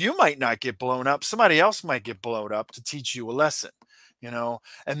fact, you might not get blown up. Somebody else might get blown up to teach you a lesson,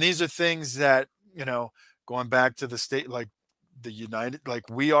 and these are things that, going back to the state, like the United, like,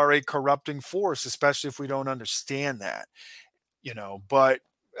 we are a corrupting force, especially if we don't understand that, but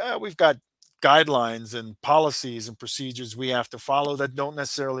we've got guidelines and policies and procedures we have to follow that don't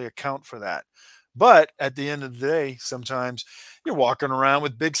necessarily account for that. But at the end of the day, sometimes you're walking around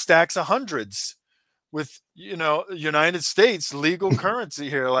with big stacks of hundreds with, United States legal currency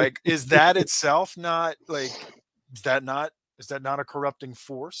here. Like, is that itself not, like, is that not a corrupting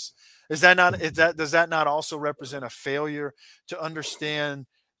force? Does that not also represent a failure to understand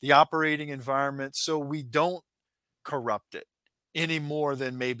the operating environment, so we don't corrupt it any more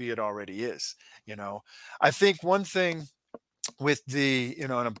than maybe it already is? I think one thing with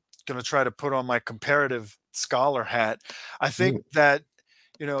and I'm going to try to put on my comparative scholar hat. I think Mm. that,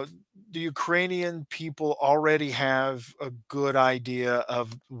 the Ukrainian people already have a good idea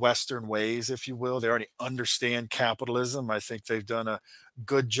of Western ways, if you will. They already understand capitalism. I think they've done a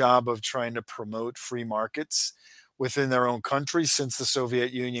good job of trying to promote free markets within their own country since the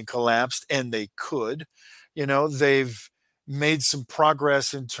Soviet Union collapsed, and they could. They've made some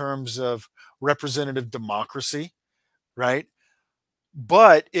progress in terms of representative democracy, right?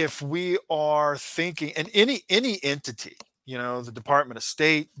 But if we are thinking, and any entity, the Department of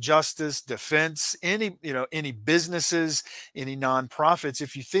State, Justice, Defense, any businesses, any nonprofits,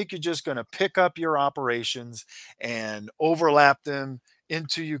 if you think you're just going to pick up your operations and overlap them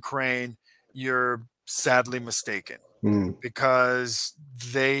into Ukraine, you're sadly mistaken, Mm. because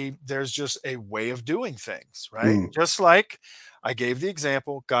there's just a way of doing things, right? Mm. Just like I gave the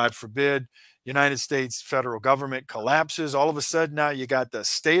example, God forbid, United States federal government collapses. All of a sudden, now you got the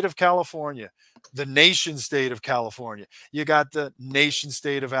state of California, the nation state of California. You got the nation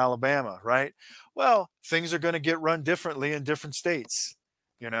state of Alabama, right? Well, things are going to get run differently in different states,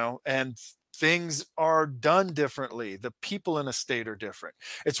 and things are done differently. The people in a state are different.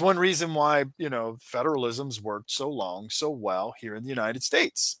 It's one reason why, federalism's worked so long, so well here in the United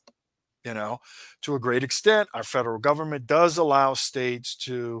States. To a great extent, our federal government does allow states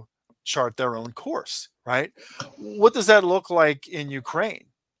to chart their own course, right? What does that look like in Ukraine?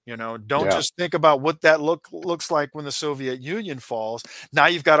 Don't Yeah. just think about what that looks like when the Soviet Union falls. Now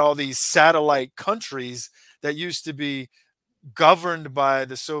you've got all these satellite countries that used to be governed by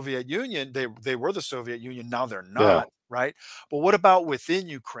the Soviet Union. They were the Soviet Union. Now they're Yeah. not, right? But what about within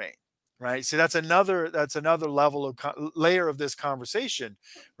Ukraine, right? See, that's another level of layer of this conversation,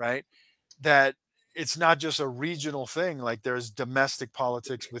 right? That it's not just a regional thing. Like, there's domestic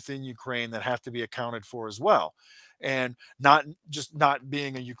politics within Ukraine that have to be accounted for as well. And not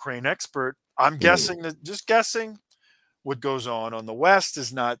being a Ukraine expert, I'm Mm. guessing that, just guessing, what goes on the West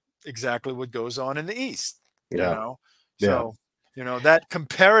is not exactly what goes on in the East, you Yeah. know? Yeah. So, You know, that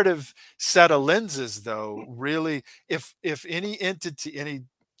comparative set of lenses, though, really, if any entity, any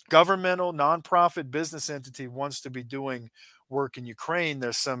governmental, nonprofit, business entity wants to be doing work in Ukraine,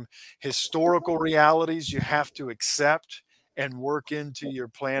 there's some historical realities you have to accept and work into your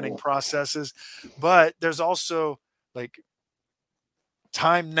planning processes. But there's also like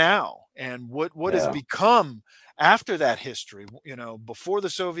time now and what has Yeah. become after that history, you know, before the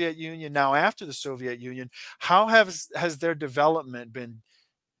Soviet Union, now after the Soviet Union. How has their development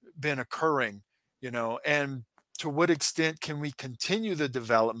been occurring, you know, and to what extent can we continue the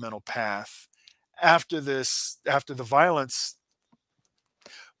developmental path after this, after the violence,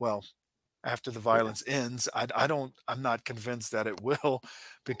 well, after the Yeah. violence ends? I don't, I'm not convinced that it will,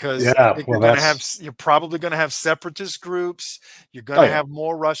 because I Yeah. think Well, that's, you're probably going to have separatist groups. You're going oh to yeah. have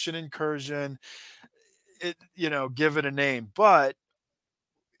more Russian incursion. It, you know, give it a name. But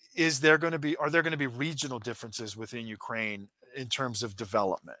is there going to be, are there going to be regional differences within Ukraine in terms of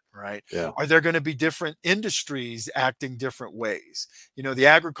development, right? Yeah. Are there going to be different industries acting different ways? You know, the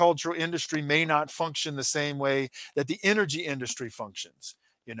agricultural industry may not function the same way that the energy industry functions,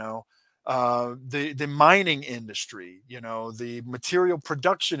 you know. The mining industry, you know, the material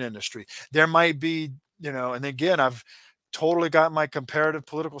production industry, there might be, you know, and again, I've totally got my comparative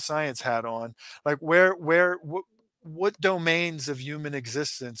political science hat on. Like what domains of human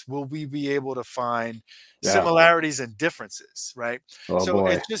existence will we be able to find Yeah. similarities and differences, right? Oh So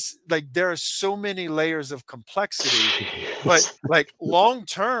boy. it's just like there are so many layers of complexity, but Jeez. like long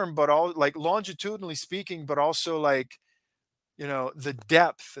term, but all like longitudinally speaking, but also like, you know, the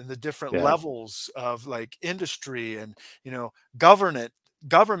depth and the different Yeah. levels of like industry and, you know, government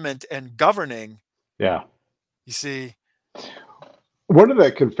and governing, Yeah. you see. One of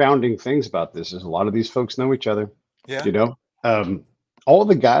the confounding things about this is a lot of these folks know each other. Yeah. You know, all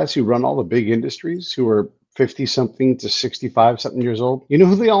the guys who run all the big industries who are 50 something to 65 something years old, you know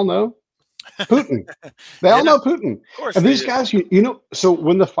who they all know? Putin. They all Yeah, know of Putin. course And they these do. guys, you know, so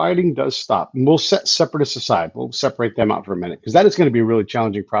when the fighting does stop, and we'll set separatists aside, we'll separate them out for a minute because that is going to be a really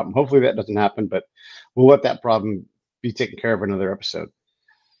challenging problem. Hopefully that doesn't happen, but we'll let that problem be taken care of in another episode.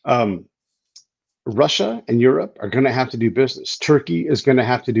 Um, Russia and Europe are going to have to do business. Turkey is going to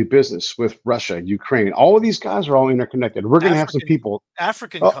have to do business with Russia, Ukraine. All of these guys are all interconnected. We're going to have some African people.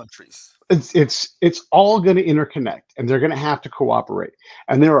 African Oh, countries. it's all going to interconnect, and they're going to have to cooperate.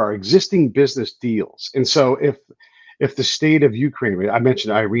 And there are existing business deals. And so if the state of Ukraine, I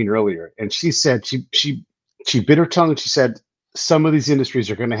mentioned Irene earlier, and she said she bit her tongue and she said some of these industries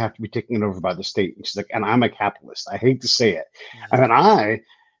are going to have to be taken over by the state. And she's like, and I'm a capitalist. I hate to say it. And Mhm. then I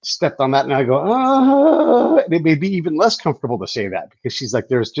stepped on that and I go, ah, and it may be even less comfortable to say that because she's like,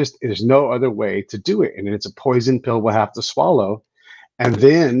 there's no other way to do it. And it's a poison pill we'll have to swallow. And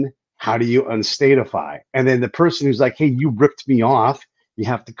then how do you unstatify? And then the person who's like, hey, you ripped me off, you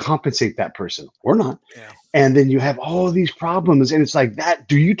have to compensate that person or not. Yeah. And then you have all of these problems. And it's like that.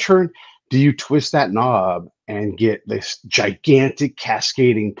 Do you twist that knob and get this gigantic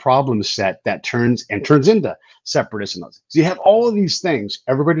cascading problem set that turns into separatism? So you have all of these things.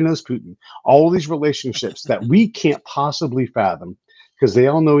 Everybody knows Putin, all of these relationships that we can't possibly fathom because they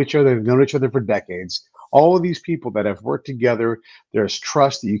all know each other. They've known each other for decades. All of these people that have worked together, there's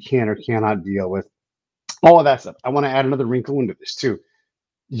trust that you can or cannot deal with. All of that stuff. I want to add another wrinkle into this too.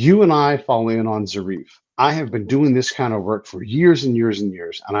 You and I fall in on Zarif. I have been doing this kind of work for years and years and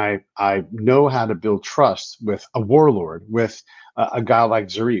years, and I know how to build trust with a warlord, with a guy like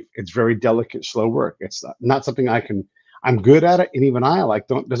Zarif. It's very delicate, slow work. It's not something I can. I'm good at it, and even I like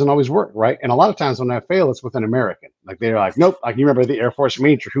don't doesn't always work right. And a lot of times when I fail, it's with an American. Like they're like, nope. Like you remember the Air Force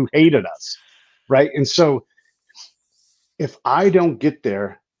major who hated us, right? And so if I don't get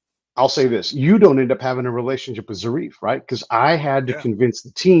there, I'll say this: you don't end up having a relationship with Zarif, right? Because I had to Yeah. convince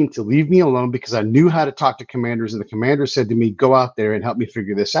the team to leave me alone because I knew how to talk to commanders, and the commander said to me, "Go out there and help me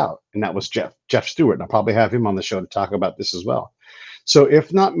figure this out." And that was Jeff Stewart. And I'll probably have him on the show to talk about this as well. So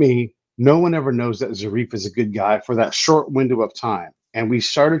if not me, no one ever knows that Zarif is a good guy for that short window of time. And we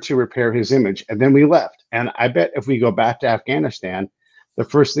started to repair his image, and then we left. And I bet if we go back to Afghanistan, the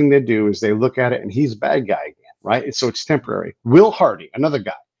first thing they do is they look at it, and he's a bad guy again, right? And so it's temporary. Will Hardy, another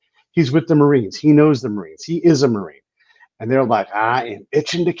guy. He's with the Marines. He knows the Marines. He is a Marine. And they're like, I am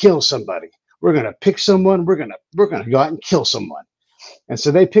itching to kill somebody. We're gonna pick someone. We're gonna go out and kill someone. And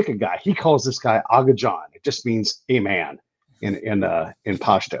so they pick a guy. He calls this guy Aga John. It just means a man in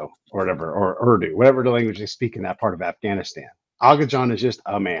Pashto or whatever, or Urdu, whatever the language they speak in that part of Afghanistan. Aga John is just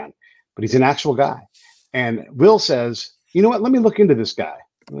a man, but he's an actual guy. And Will says, you know what? Let me look into this guy.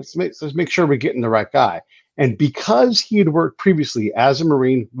 Let's make sure we're getting the right guy. And because he had worked previously as a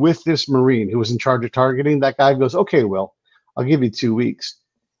Marine with this Marine who was in charge of targeting, that guy goes, okay, Will, I'll give you 2 weeks.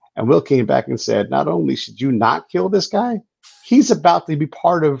 And Will came back and said, not only should you not kill this guy, he's about to be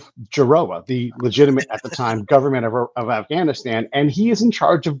part of Jaroa, the legitimate at the time government of Afghanistan, and he is in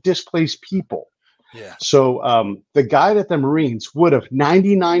charge of displaced people. Yeah. So the guy that the Marines would have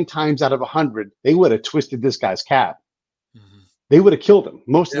 99 times out of 100, they would have twisted this guy's cap. Mhm. They would have killed him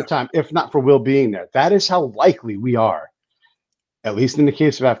most of Yeah. the time, if not for Will being there. That is how likely we are, at least in the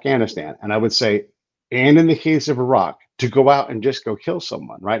case of Afghanistan. And I would say, and in the case of Iraq, to go out and just go kill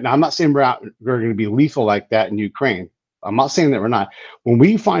someone, right? Now, I'm not saying we're going to be lethal like that in Ukraine. I'm not saying that we're not. When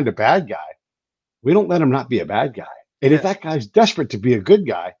we find a bad guy, we don't let him not be a bad guy. And if Yeah. that guy's desperate to be a good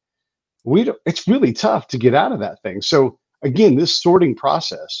guy, it's really tough to get out of that thing. So again, this sorting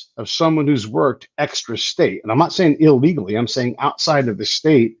process of someone who's worked extra state, and I'm not saying illegally, I'm saying outside of the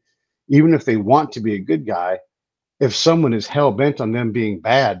state, even if they want to be a good guy, if someone is hell bent on them being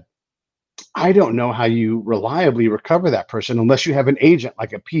bad, I don't know how you reliably recover that person unless you have an agent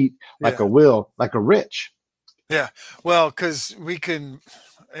like a Pete, like Yeah. a Will, like a Rich. Yeah. Well, because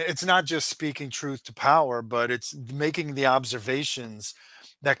it's not just speaking truth to power, but it's making the observations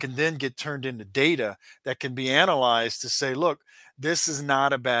that can then get turned into data that can be analyzed to say, look, this is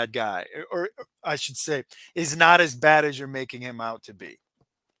not a bad guy. Or I should say, is not as bad as you're making him out to be.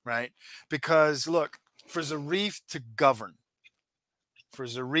 Right. Because look, for Zarif to govern, for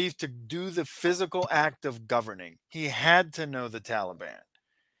Zarif to do the physical act of governing, he had to know the Taliban.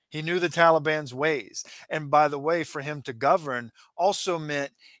 He knew the Taliban's ways. And by the way, for him to govern also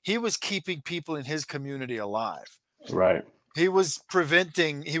meant he was keeping people in his community alive. Right. He was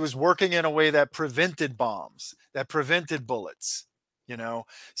working in a way that prevented bombs, that prevented bullets, you know?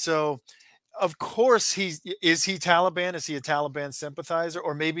 So, of course, is he Taliban? Is he a Taliban sympathizer?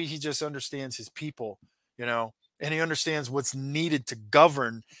 Or maybe he just understands his people, and he understands what's needed to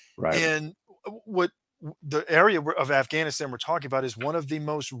govern Right. in what the area of Afghanistan we're talking about is one of the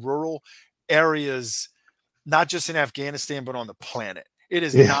most rural areas, not just in Afghanistan, but on the planet. It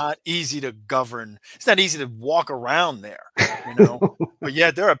is Yeah. not easy to govern. It's not easy to walk around there. But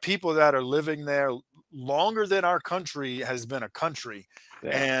yet there are people that are living there longer than our country has been a country.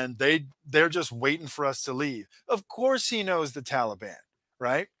 Yeah. And they're just waiting for us to leave. Of course he knows the Taliban,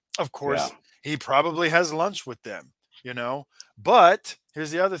 right? Of Yeah. course he probably has lunch with them. But here's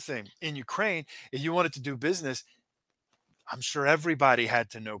the other thing. In Ukraine, if you wanted to do business, I'm sure everybody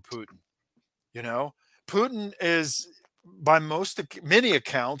had to know Putin. Putin is, by many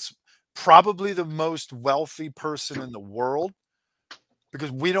accounts, probably the most wealthy person in the world,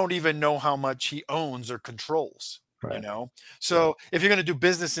 because we don't even know how much he owns or controls. Right. So if you're going to do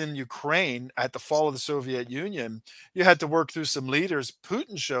business in Ukraine at the fall of the Soviet Union, you had to work through some leaders.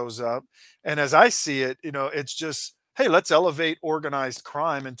 Putin shows up, and as I see it, it's just, hey, let's elevate organized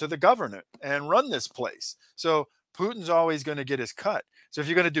crime into the government and run this place. So Putin's always going to get his cut. So if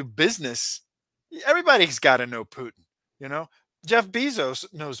you're going to do business, everybody's got to know Putin. Jeff Bezos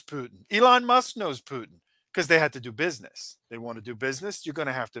knows Putin. Elon Musk knows Putin, because they had to do business. They want to do business, you're going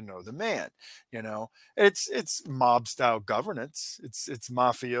to have to know the man. It's mob style governance. It's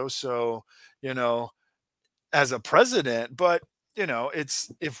mafioso, as a president. But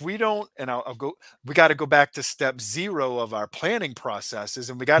it's, if we don't, and I'll go, we got to go back to step 0 of our planning processes,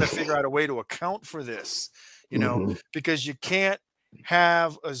 and we got to figure out a way to account for this. Mhm. Because you can't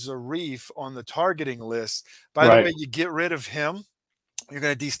have a Zarif on the targeting list. By the Right. way, you get rid of him, you're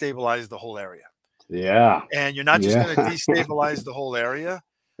going to destabilize the whole area. Yeah. And you're not just going to Yeah. destabilize the whole area.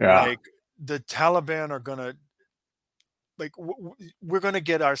 Yeah. Like, the Taliban are going to, like, we're going to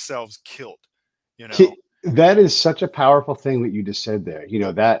get ourselves killed. That is such a powerful thing that you just said there.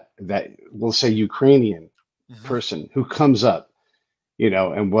 That we'll say Ukrainian Mhm. person who comes up,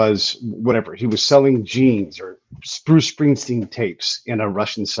 and was whatever, he was selling jeans or Bruce Springsteen tapes in a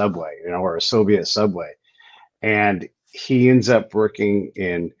Russian subway, or a Soviet subway. And he ends up working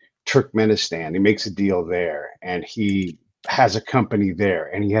in Turkmenistan. He makes a deal there, and he has a company there,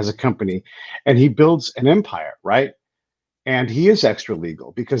 and he has a company, and he builds an empire, right? And he is extra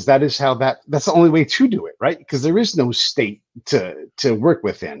legal because that's the only way to do it, right? Because there is no state to work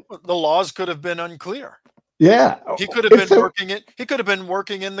within. The laws could have been unclear. Yeah. He could have If been there,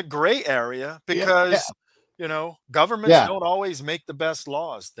 working in the gray area, yeah, yeah, because, governments yeah. don't always make the best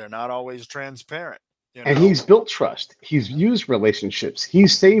laws. They're not always transparent, you And know? he's built trust. He's used relationships.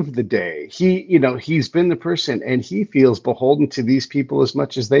 He's saved the day. He's been the person, and he feels beholden to these people as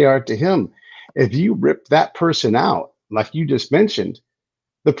much as they are to him. If you rip that person out, like you just mentioned,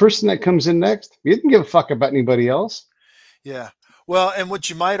 the person that comes in next, he didn't give a fuck about anybody else. Yeah. Well, and what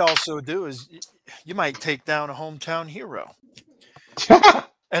you might also do is you might take down a hometown hero.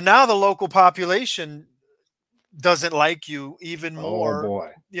 And now the local population, doesn't like you even Oh more,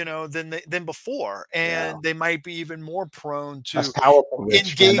 boy. than before, Yeah. and they might be even more prone That's to powerful, Rich,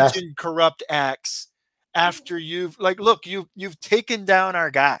 man. engage That's in corrupt acts after you've like, look, you've taken down our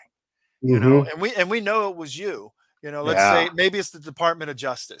guy, hmm and we know it was you. Let's yeah. say maybe it's the Department of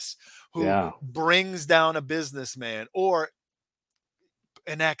Justice who Yeah. brings down a businessman or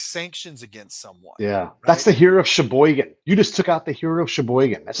enacts sanctions against someone, Yeah. That's right? the hero of Sheboygan. You just took out the hero of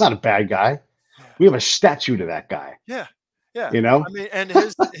Sheboygan. That's not a bad guy. Yeah. We have a statue to that guy, Yeah. Yeah. you I know? mean, and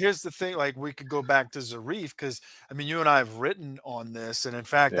here's the thing, like we could go back to Zarif because I mean you and I have written on this, and in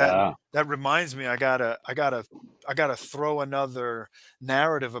fact Yeah. that reminds me I gotta throw another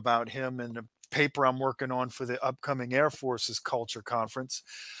narrative about him in the paper I'm working on for the upcoming Air Force's culture conference.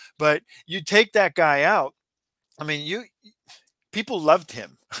 But you take that guy out, I mean, you people loved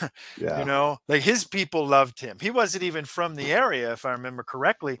him. Yeah. Like his people loved him. He wasn't even from the area, if I remember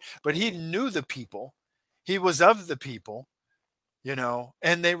correctly, but he knew the people. He was of the people,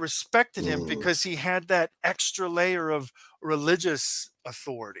 and they respected him Mm. because he had that extra layer of religious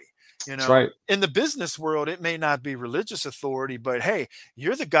authority. That's right. In the business world, it may not be religious authority, but hey,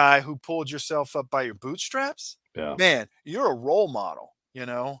 you're the guy who pulled yourself up by your bootstraps. Yeah. Man, you're a role model.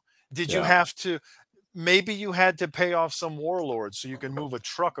 Did you Yeah. have to maybe you had to pay off some warlords so you can move a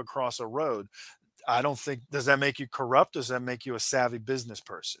truck across a road? I don't think, does that make you corrupt? Does that make you a savvy business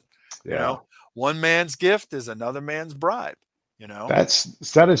person? You Yeah. know, one man's gift is another man's bribe, you know?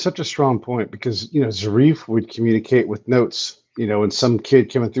 That is such a strong point because Zarif would communicate with notes. And some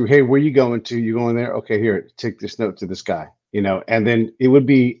kid coming through, hey, where you going to? You going there? Okay, here, take this note to this guy. And then it would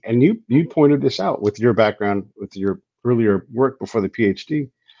be, and you pointed this out with your background, with your earlier work before the PhD.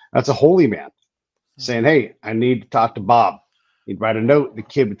 That's a holy man saying, Mhm. hey, I need to talk to Bob. He'd write a note, the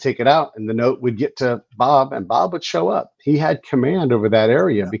kid would take it out, and the note would get to Bob, and Bob would show up. He had command over that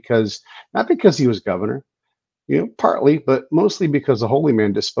area Yeah. because not because he was governor, partly, but mostly because the holy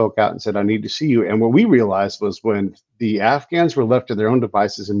man just spoke out and said, I need to see you. And what we realized was when the Afghans were left to their own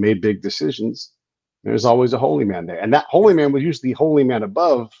devices and made big decisions, there's always a holy man there. And that holy man was usually the holy man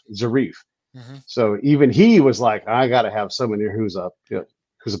above Zarif. Mhm. So even he was like, I got to have someone here who's a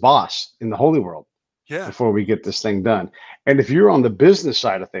boss in the holy world Yeah. before we get this thing done. And if you're on the business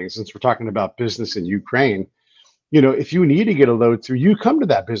side of things, since we're talking about business in Ukraine, if you need to get a load through, you come to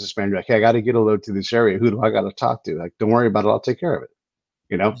that business manager, like, hey, I got to get a load to this area. Who do I got to talk to? Like, don't worry about it. I'll take care of it.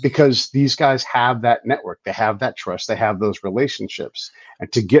 Mhm. Because these guys have that network, they have that trust, they have those relationships.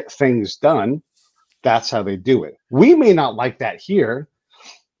 And to get things done, that's how they do it. We may not like that here,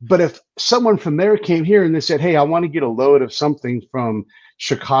 but if someone from there came here and they said, hey, I want to get a load of something from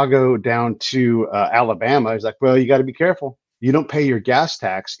Chicago down to Alabama, he's like, well, you got to be careful. You don't pay your gas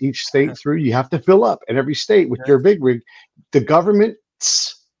tax each state through. You have to fill up. And every state with Yeah. your big rig, the government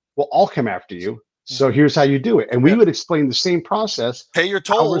will all come after you. So Mhm. here's how you do it. And we Yeah. would explain the same process. Pay your Ours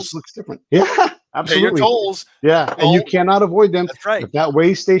tolls. looks different. Yeah, Pay your absolutely. tolls. Yeah, and you Don't. cannot avoid them. That's right. If that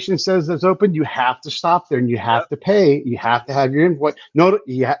way station says it's open, you have to stop there and you have Yep. to pay. You have to have your invoice. No,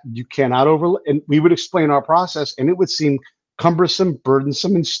 you cannot over. And we would explain our process, and it would seem cumbersome,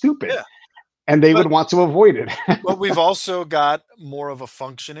 burdensome, and stupid, Yeah. and they But would want to avoid it. but we've also got more of a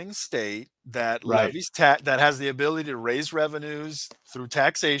functioning state that Right. levies tax, that has the ability to raise revenues through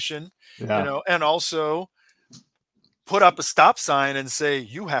taxation, Yeah. and also put up a stop sign and say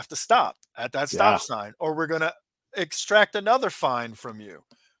you have to stop at that stop Yeah. sign or we're going to extract another fine from you,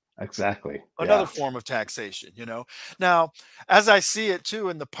 Exactly. another Yeah. form of taxation. Now, as I see it too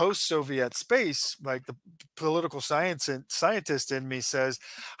in the post-Soviet space, like the political science and scientist in me says,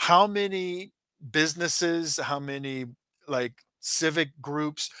 how many businesses, how many like civic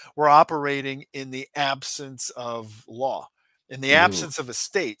groups were operating in the absence of law, in the Mhm. absence of a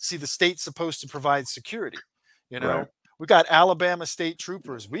state? See, the state's supposed to provide security. you Right. know we got Alabama state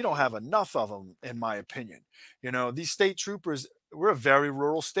troopers. We don't have enough of them, in my opinion. These state troopers, we're a very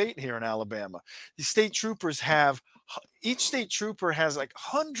rural state here in Alabama. The state troopers have each state trooper has like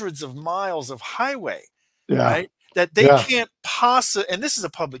hundreds of miles of highway, Yeah. right? That they Yeah. can't possibly, and this is a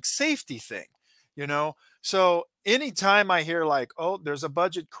public safety thing, you know. So anytime I hear like, oh, there's a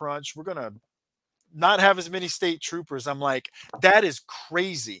budget crunch, we're gonna not have as many state troopers, I'm like, that is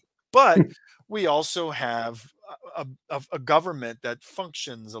crazy. But we also have a government that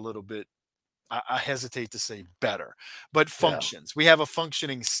functions a little bit, I hesitate to say better, but Yeah. functions. We have a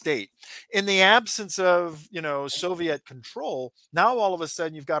functioning state. In the absence of, Soviet control, now all of a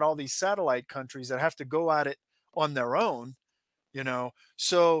sudden you've got all these satellite countries that have to go at it on their own,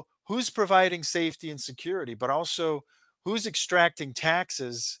 So who's providing safety and security, but also who's extracting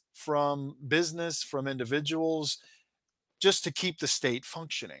taxes from business, from individuals, just to keep the state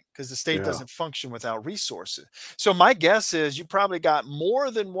functioning, because the state Yeah. doesn't function without resources. So my guess is you probably got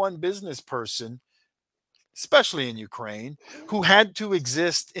more than one business person, especially in Ukraine, who had to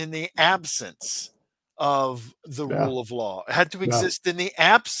exist in the absence of the Yeah. rule of law, had to Yeah. exist in the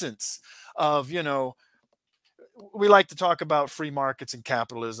absence of, we like to talk about free markets and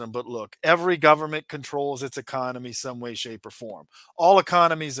capitalism, but look, every government controls its economy some way, shape, or form. All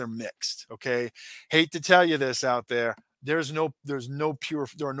economies are mixed. Okay. Hate to tell you this out there. There are no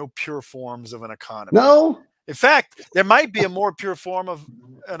pure forms of an economy. No. In fact, there might be a more pure form of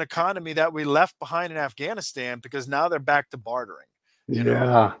an economy that we left behind in Afghanistan, because now they're back to bartering, you know.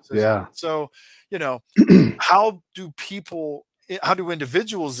 Yeah. So, Yeah. so you know, how do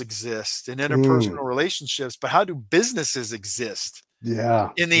individuals exist in Mm, interpersonal relationships, but how do businesses exist yeah.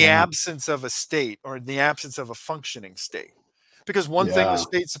 in the Yeah. absence of a state, or in the absence of a functioning state? Because one thing the Yeah.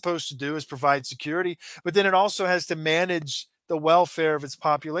 state's supposed to do is provide security, but then it also has to manage the welfare of its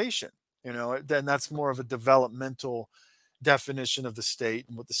population. Then that's more of a developmental definition of the state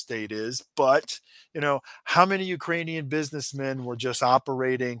and what the state is. But, how many Ukrainian businessmen were just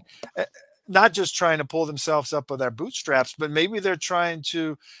operating, eh, not just trying to pull themselves up by their bootstraps, but maybe they're trying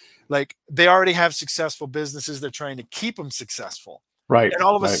to, like, they already have successful businesses. They're trying to keep them successful. Right. And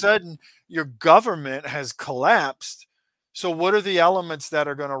all of a Right. sudden, your government has collapsed. So what are the elements that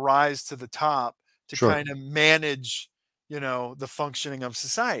are going to rise to the top to Sure. kind of manage, the functioning of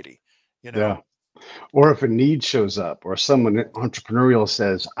society, you know? Yeah. Or if a need shows up, or someone entrepreneurial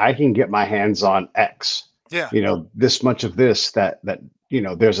says, I can get my hands on X, Yeah. this much of this,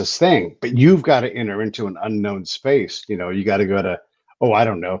 there's this thing, but you've got to enter into an unknown space. You got to go to, oh, I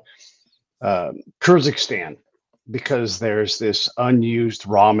don't know, Kyrgyzstan, because there's this unused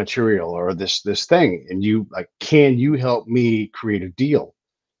raw material or this thing. And you like, can you help me create a deal?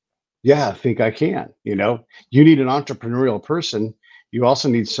 Yeah, I think I can. You need an entrepreneurial person. You also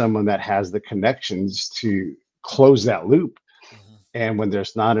need someone that has the connections to close that loop. Mhm. And when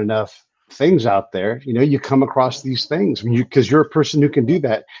there's not enough things out there, you come across these things because you're a person who can do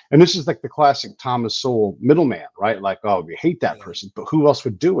that. And this is like the classic Thomas Sowell middleman, right? Like, oh, we hate that Yeah. person, but who else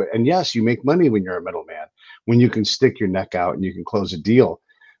would do it? And yes, you make money when you're a middleman, when you can stick your neck out and you can close a deal.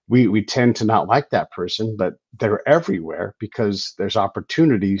 We tend to not like that person, but they're everywhere because there's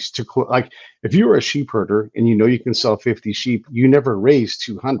opportunities to like, if you were a sheep herder and you can sell 50 sheep, you never raise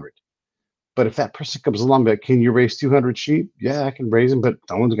 200. But if that person comes along, like, can you raise 200 sheep? Yeah, I can raise them, but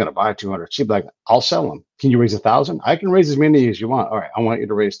no one's going to buy 200 sheep. Like, I'll sell them. Can you raise 1,000? I can raise as many as you want. All right, I want you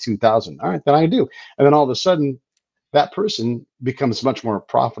to raise 2,000. All right, then I do. And then all of a sudden, that person becomes much more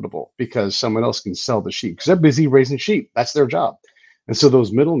profitable because someone else can sell the sheep because they're busy raising sheep. That's their job. And so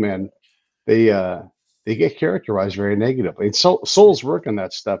those middlemen, they uh, they get characterized very negatively. And Soul's work on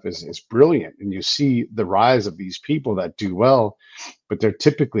that stuff is brilliant. And you see the rise of these people that do well, but they're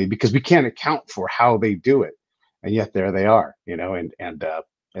typically, because we can't account for how they do it, and yet there they are, and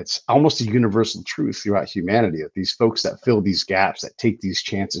it's almost a universal truth throughout humanity that these folks that fill these gaps, that take these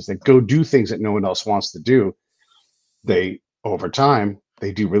chances, that go do things that no one else wants to do, they over time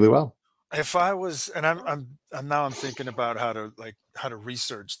they do really well. If I was, and I'm now I'm thinking about how to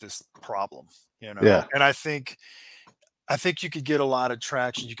research this problem, Yeah. and I think you could get a lot of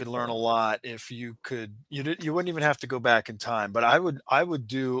traction. You could learn a lot if you could. You wouldn't even have to go back in time, but I would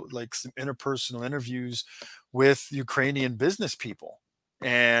do like some interpersonal interviews with Ukrainian business people,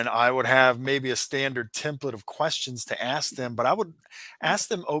 and I would have maybe a standard template of questions to ask them. But I would ask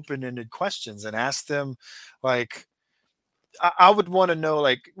them open-ended questions and ask them, like, I would want to know,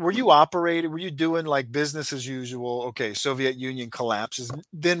 like, were you doing like business as usual? Okay, Soviet Union collapses,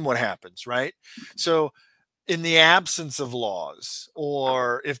 then what happens, right? So in the absence of laws,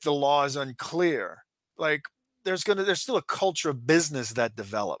 or if the law is unclear, like, there's still a culture of business that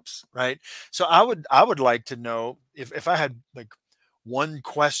develops, right? So I would like to know, if I had like one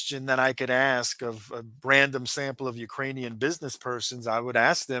question that I could ask of a random sample of Ukrainian business persons, I would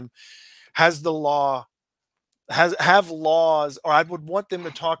ask them, has the law have laws, or I would want them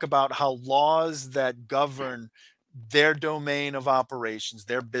to talk about how laws that govern their domain of operations,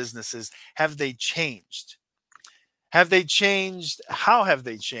 their businesses, have they changed? Have they changed? How have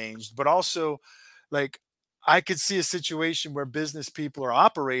they changed? But also, like, I could see a situation where business people are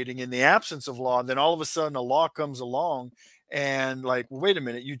operating in the absence of law, and then all of a sudden a law comes along, and, like, wait a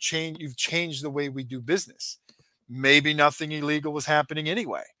minute, you've changed the way we do business. Maybe nothing illegal was happening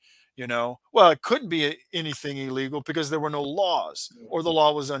anyway. Well, it couldn't be anything illegal because there were no laws, or the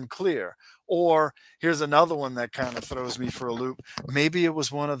law was unclear. Or here's another one that kind of throws me for a loop. Maybe it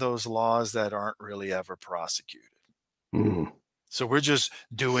was one of those laws that aren't really ever prosecuted. Mhm. So we're just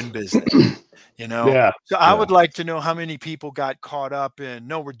doing business. you know? Yeah. So I Yeah. would like to know how many people got caught up in,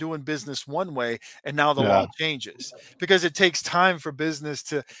 no, we're doing business one way and now the law Yeah. changes. Because it takes time for business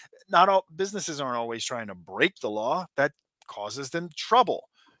to, not all businesses aren't always trying to break the law. That causes them trouble,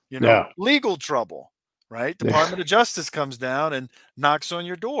 Yeah. legal trouble, right? Yeah. Department of Justice comes down and knocks on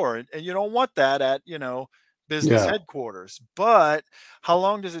your door, and you don't want that at, business Yeah. headquarters. But how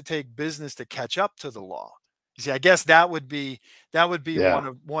long does it take business to catch up to the law? You see, I guess that would be Yeah.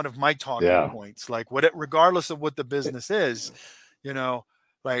 one of my talking Yeah. points. Like, regardless of what the business is, you know,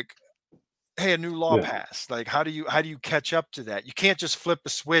 like, hey, a new law Yeah. passed. Like, how do you catch up to that? You can't just flip a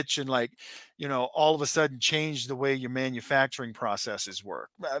switch and, like, all of a sudden change the way your manufacturing processes work.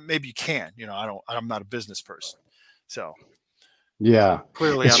 Maybe you can. I'm not a business person, so Yeah.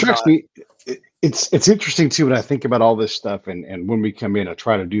 clearly It I'm strikes not. me. It's interesting too when I think about all this stuff, and when we come in and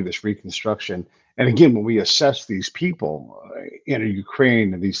try to do this reconstruction, and again when we assess these people in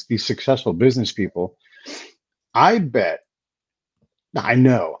Ukraine and these successful business people, I bet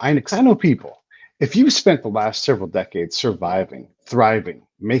because I know people. If you've spent the last several decades surviving, thriving,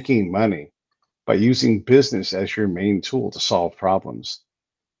 making money by using business as your main tool to solve problems,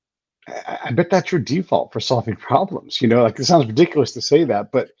 I bet that's your default for solving problems. Like it sounds ridiculous to say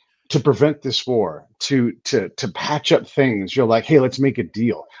that, but to prevent this war, to patch up things, you're like, hey, let's make a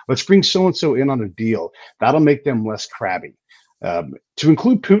deal. Let's bring so and so in on a deal. That'll make them less crabby. To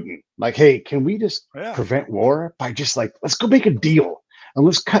include Putin, like, hey, can we just Yeah. prevent war by just like let's go make a deal and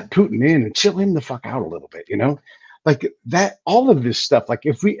let's cut Putin in and chill him the fuck out a little bit, like that. All of this stuff, like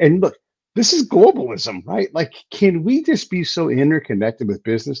if we and look, this is globalism, right? Like, can we just be so interconnected with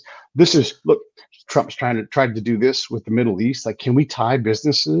business? This is look, Trump's tried to do this with the Middle East. Like, can we tie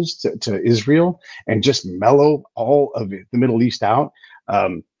businesses to Israel and just mellow all of the Middle East out?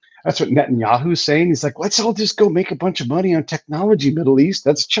 That's what Netanyahu's saying. He's like, let's all just go make a bunch of money on technology, Middle East.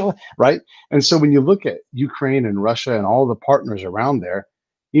 That's chill, right? And so when you look at Ukraine and Russia and all the partners around there,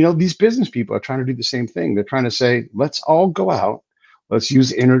 these business people are trying to do the same thing. They're trying to say, let's all go out. Let's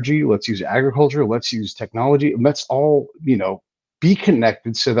use energy. Let's use agriculture. Let's use technology. Let's all, be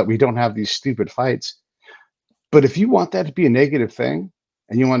connected so that we don't have these stupid fights. But if you want that to be a negative thing,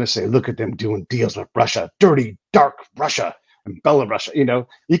 and you want to say, look at them doing deals with Russia, dirty, dark Russia and Belarus,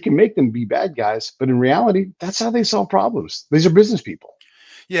 you can make them be bad guys. But in reality, that's how they solve problems. These are business people.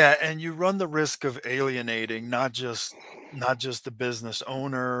 Yeah, and you run the risk of alienating not just the business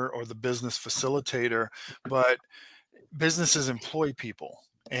owner or the business facilitator, but businesses employ people.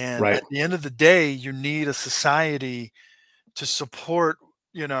 And Right. at the end of the day, you need a society to support,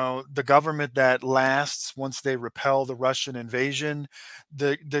 the government that lasts once they repel the Russian invasion,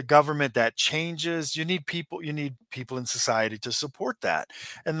 the government that changes. You need people in society to support that.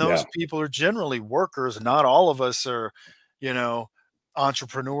 And those Yeah. people are generally workers. Not all of us are, you know,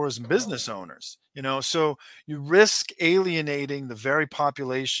 entrepreneurs and business owners, so you risk alienating the very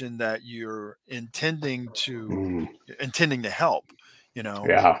population that you're Mm, intending to help,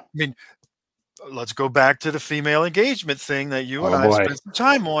 yeah. I mean, let's go back to the female engagement thing that you and Oh I have boy. spent some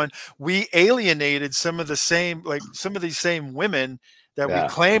time on. We alienated some of these same women that we Yeah.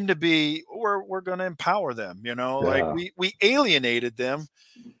 claim to be, we're going to empower them, like Yeah. we alienated them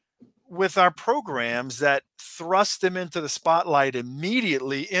with our programs that thrust them into the spotlight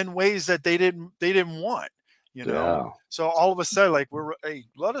immediately in ways that they didn't want, you know. Yeah. So all of a sudden, like, hey,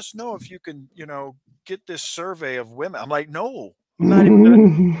 let us know if you can, get this survey of women. I'm like, no, I'm not even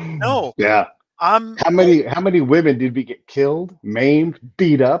gonna. No, Yeah. I'm How like, many how many women did we get killed, maimed,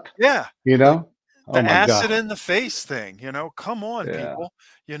 beat up? yeah, You like know? Oh the my acid God. in the face thing, come on, Yeah. people,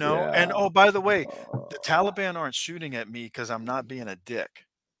 And Yeah. oh, by the way, the Taliban aren't shooting at me because I'm not being a dick.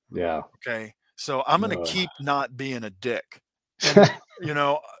 Yeah. Okay. So I'm going to Ugh. keep not being a dick. And,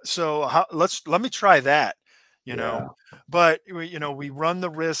 so let me try that, you know, Yeah. but we run the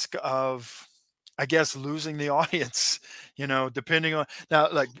risk of, I guess, losing the audience, depending on now,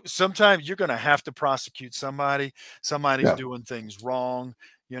 like sometimes you're going to have to prosecute somebody. Somebody's Yeah. doing things wrong,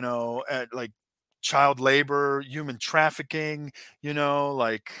 at like child labor, human trafficking,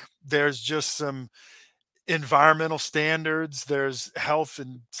 like there's just some environmental standards, there's health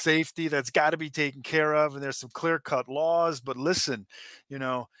and safety that's got to be taken care of, and there's some clear cut laws. But listen,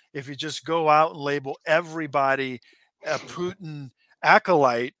 if you just go out and label everybody a Putin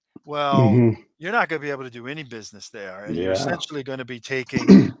acolyte, well, Hmm. you're not going to be able to do any business there, and you're Yeah. essentially going to be taking,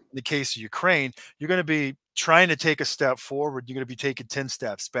 in the case of Ukraine, you're going to be trying to take a step forward, you're going to be taking 10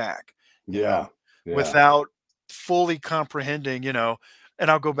 steps back, Yeah. Yeah. without fully comprehending,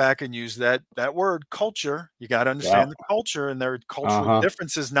 And I'll go back and use that word culture. You got to Yeah. understand the culture, and there are cultural Uh-huh.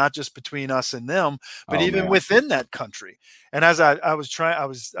 differences, not just between us and them, but Oh even man. within that country. And as I was trying,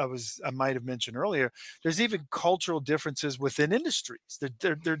 I might have mentioned earlier, there's even cultural differences within industries.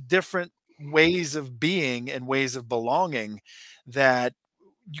 They're different ways of being and ways of belonging that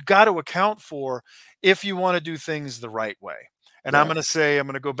you got to account for if you want to do things the right way. And Yeah. I'm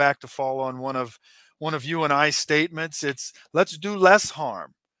going to go back to fall on one of you and I statements. It's let's do less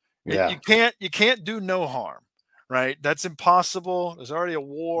harm. Yeah. You can't do no harm, right? That's impossible. There's already a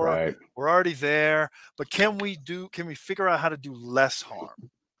war. Right. We're already there. But can we figure out how to do less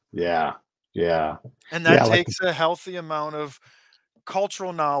harm? Yeah. Yeah. And that Yeah. Like takes a healthy amount of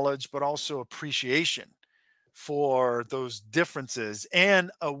cultural knowledge, but also appreciation for those differences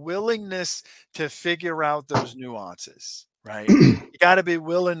and a willingness to figure out those nuances, right? You got to be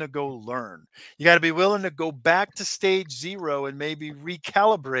willing to go learn. You got to be willing to go back to stage zero and maybe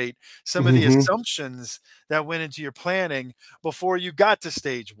recalibrate some of the hmm assumptions that went into your planning before you got to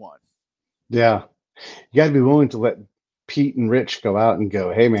stage one. Yeah. You got to be willing to let Pete and Rich go out and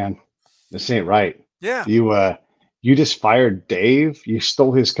go, hey man, this ain't right. Yeah. You just fired Dave. You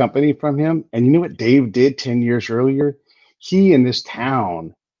stole his company from him. And you know what Dave did 10 years earlier? He and this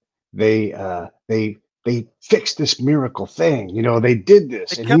town, they fixed this miracle thing. You know, they did They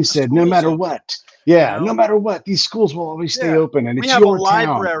this. And he kept the said, no schools matter open, what, you yeah, no know? matter what, these schools will always stay Yeah. open and We it's have a your town.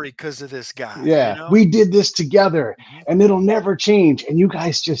 library because of this guy, you Yeah, know? we did this together Mhm, and it'll never change. And you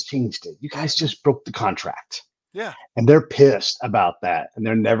guys just changed it. You guys mhm. just broke the contract Yeah. and they're pissed about that and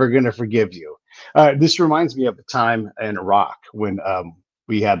they're never going to forgive you. This reminds me of the time in Iraq when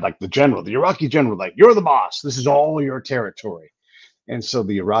we had like the Iraqi general, like, you're the boss. This is all your territory. And so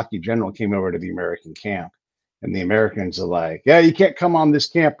the Iraqi general came over to the American camp, and the Americans are like, yeah, you can't come on this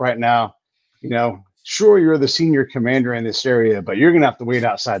camp right now. You know, sure, you're the senior commander in this area, but you're going to have to wait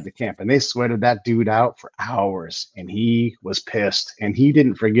outside the camp. And they sweated that dude out for hours, and he was pissed. And he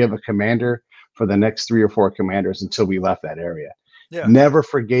didn't forgive a commander for the next 3 or 4 commanders until we left that area. Yeah. Never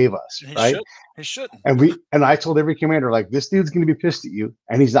forgave us, He right? should. He shouldn't. And I told every commander, like, this dude's going to be pissed at you,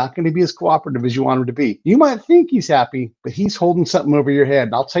 and he's not going to be as cooperative as you want him to be. You might think he's happy, but he's holding something over your head,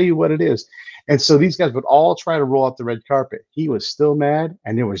 and I'll tell you what it is. And so these guys would all try to roll out the red carpet. He was still mad,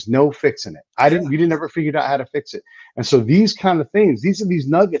 and there was no fixing it. Yeah. We didn't ever figure out how to fix it. And so these kind of things, these are these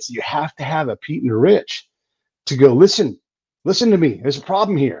nuggets that you have to have a Pete and a Rich to go, listen to me. There's a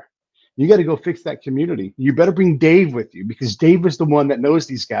problem here. You got to go fix that community. You better bring Dave with you because Dave is the one that knows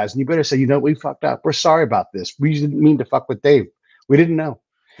these guys. And you better say, you know, we fucked up. We're sorry about this. We didn't mean to fuck with Dave. We didn't know.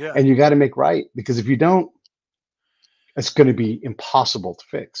 Yeah. And you got to make right because if you don't, it's going to be impossible to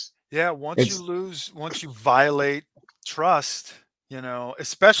fix. Yeah, It's, once you violate trust, you know,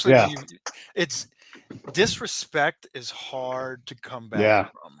 especially yeah, when it's disrespect is hard to come back yeah.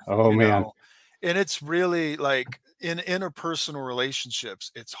 from, Oh, you man. know, and it's really like in interpersonal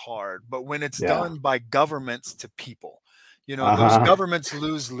relationships, it's hard. But when it's Yeah. done by governments to people, you know, those Uh-huh. governments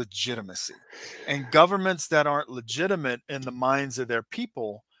lose legitimacy. And governments that aren't legitimate in the minds of their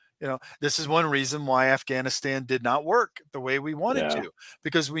people, you know, this is one reason why Afghanistan did not work the way we wanted Yeah. to,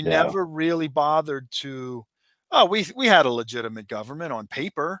 because we Yeah. never really bothered to, oh, we had a legitimate government on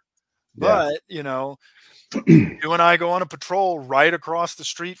paper, Yeah. but you know, you and I go on a patrol right across the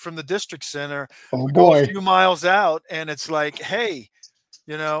street from the district center. Oh, We go a boy. few miles out and it's like, hey,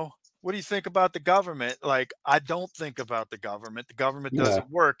 you know, what do you think about the government? Like, I don't think about the government. The government Yeah. doesn't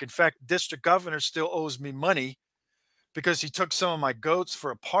work. In fact, district governor still owes me money because he took some of my goats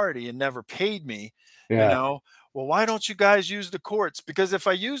for a party and never paid me, you Yeah. know. Well, why don't you guys use the courts? Because if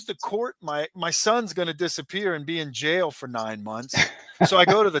I use the court, my son's going to disappear and be in jail for 9 months. So I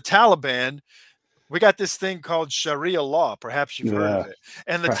go to the Taliban. We got this thing called Sharia law. Perhaps you've heard of Yeah. it.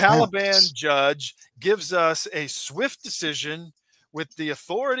 And the Taliban Perhaps. judge gives us a swift decision with the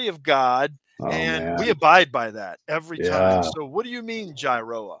authority of God, Oh, and we man. abide by that every time. Yeah. So what do you mean,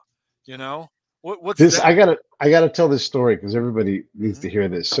 Gyroa? You know, what's This that? I gotta tell this story because everybody needs Mhm. to hear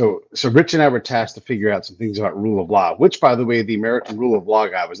this. So Rich and I were tasked to figure out some things about rule of law, which by the way, the American rule of law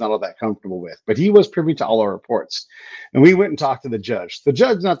guy was not all that comfortable with, but he was privy to all our reports. And we went and talked to the judge. The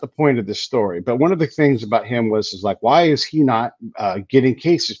judge's not the point of this story, but one of the things about him was like, why is he not getting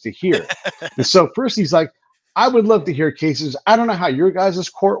cases to hear? And so first he's like, I would love to hear cases. I don't know how your guys'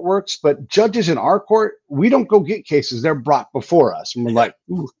 court works, but judges in our court, we don't go get cases. They're brought before us. And we're Yeah, like,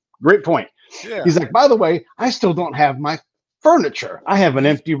 ooh, great point. yeah. He's like, by the way, I still don't have my furniture. I have an Mhm.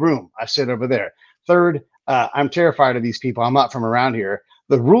 empty room. I sit over there. Third, I'm terrified of these people. I'm not from around here.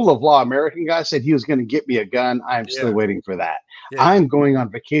 The rule of law American guy said he was going to get me a gun. I'm still Yeah, waiting for that. yeah. I'm going on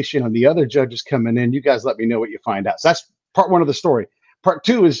vacation and the other judge is coming in. You guys let me know what you find out. So that's part one of the story. Part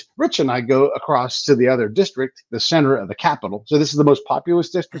two is Rich and I go across to the other district, the center of the capital. So this is the most populous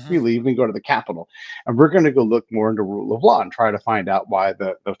district. Hmm. We leave and go to the capital, and we're going to go look more into rule of law and try to find out why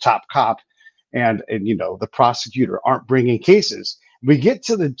the top cop and the prosecutor aren't bringing cases. We get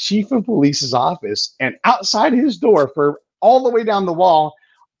to the chief of police's office, and outside his door, for all the way down the wall,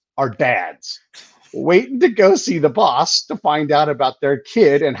 are dads waiting to go see the boss to find out about their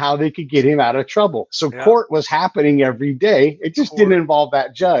kid and how they could get him out of trouble. So Yeah. court was happening every day. It just didn't Court. involve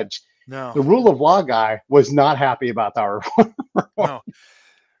that judge. No, The rule of law guy was not happy about our reform. no.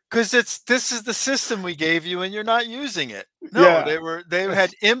 Because this is the system we gave you and you're not using it. No, Yeah,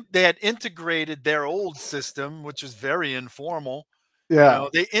 they had integrated their old system, which was very informal. yeah,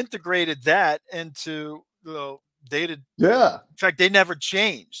 They integrated that into the data. yeah, In fact, they never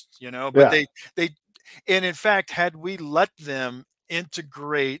changed, but yeah, they and in fact, had we let them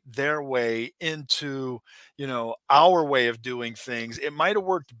integrate their way into, our way of doing things, it might have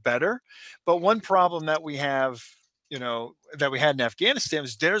worked better. But one problem that we have, that we had in Afghanistan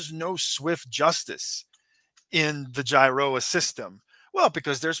is there's no swift justice in the gyroa system. Well,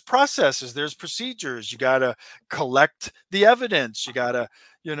 because there's processes, there's procedures. You got to collect the evidence. You got to,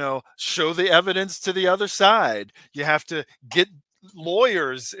 show the evidence to the other side. You have to get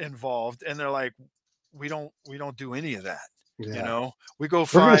lawyers involved, and they're like, we don't do any of that. yeah. We go We're going to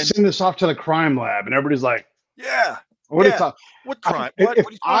find, send this off to the crime lab, and everybody's like, yeah, "What are you yeah. talking?" What crime? If What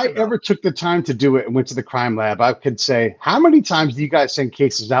are you I talking about? ever took the time to do it and went to the crime lab, I could say, how many times do you guys send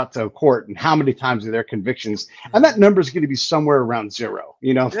cases out to a court and how many times are there convictions? And that Mhm. number is going to be somewhere around zero,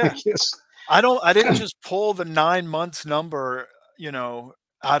 Yeah. I didn't just pull the 9 months number,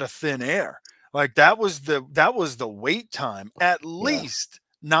 out of thin air. Like that was the wait time, at Yeah. least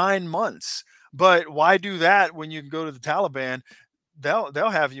 9 months. But why do that when you can go to the Taliban? They'll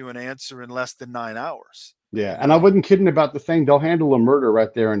have you an answer in less than 9 hours. Yeah. You And I know? wasn't kidding about the thing. They'll handle a murder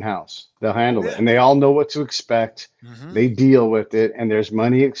right there in house. They'll Oh handle it. yeah. And they all know what to expect. Hmm. They deal with it and there's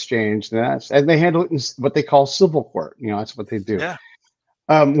money exchanged. And they handle it in what they call civil court. That's what they do. Yeah.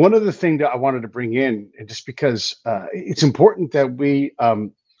 One other thing that I wanted to bring in, just because it's important that we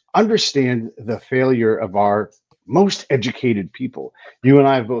understand the failure of our most educated people. You and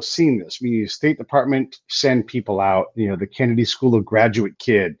I have both seen this. I mean, the State Department send people out, the Kennedy School of Graduate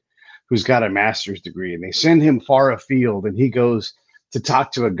kid who's got a master's degree, and they send him far afield, and he goes to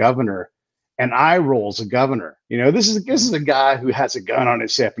talk to a governor, and eye rolls a governor. This is a guy who has a gun on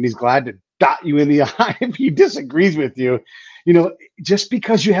his hip, and he's glad to dot you in the eye if he disagrees with you. Just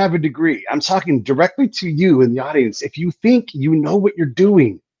because you have a degree, I'm talking directly to you in the audience. If you think you know what you're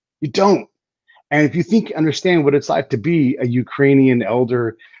doing, you don't. And if you think you understand what it's like to be a Ukrainian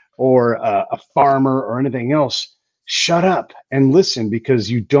elder or a farmer or anything else, shut up and listen because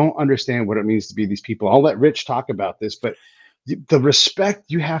you don't understand what it means to be these people. I'll let Rich talk about this, but the respect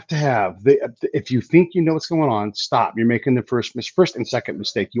you have to have. If you think you know what's going on, stop. You're making the first and second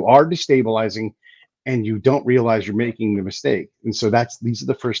mistake. You are destabilizing, and you don't realize you're making the mistake. And so these are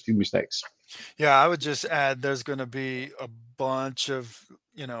the first two mistakes. Yeah, I would just add there's going to be a bunch of,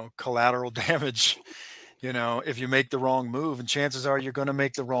 collateral damage, if you make the wrong move, and chances are you're going to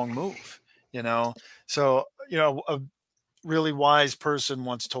make the wrong move, you know. So, a really wise person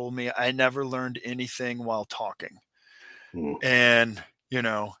once told me I never learned anything while talking. Mm. And,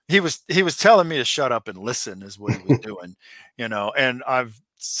 he was telling me to shut up and listen is what he was doing, and I've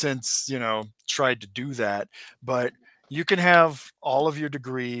since, tried to do that. But you can have all of your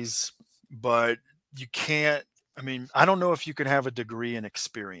degrees, but you can't, I mean, I don't know if you can have a degree in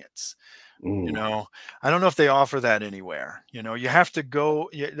experience. you Mm. know I don't know if they offer that anywhere. You have to go,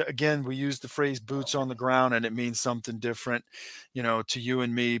 again, we use the phrase boots on the ground, and it means something different, to you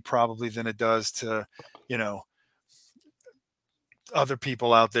and me probably than it does to, you know other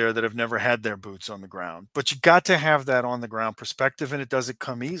people out there that have never had their boots on the ground. But you got to have that on the ground perspective, and it doesn't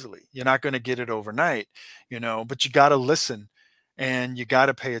come easily. You're not going to get it overnight, but you got to listen, and you got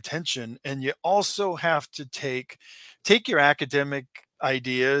to pay attention, and you also have to take your academic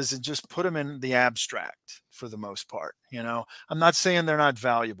ideas and just put them in the abstract for the most part. I'm not saying they're not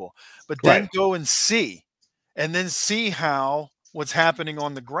valuable, but then Right. go and then see how what's happening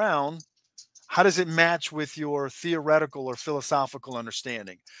on the ground, how does it match with your theoretical or philosophical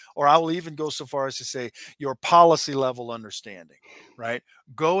understanding? Or I will even go so far as to say your policy level understanding, right?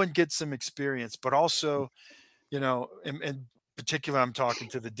 Go and get some experience, but also, in particular, I'm talking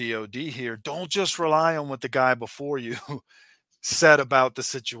to the DOD here. Don't just rely on what the guy before you said about the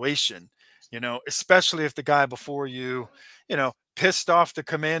situation, especially if the guy before you, pissed off the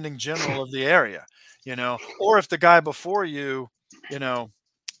commanding general of the area, or if the guy before you, you know,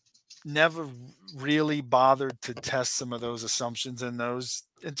 never really bothered to test some of those assumptions in those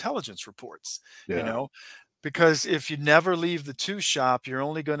intelligence reports, you Yeah. know, because if you never leave the two shop, you're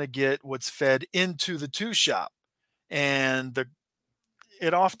only going to get what's fed into the two shop. And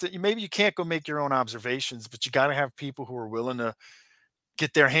it often, maybe you can't go make your own observations, but you got to have people who are willing to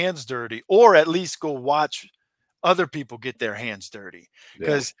get their hands dirty, or at least go watch other people get their hands dirty. Yeah.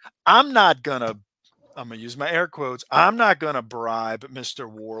 Because I'm not going to, I'm going to use my air quotes, I'm not going to bribe Mr.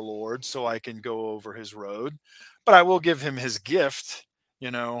 Warlord so I can go over his road, but I will give him his gift,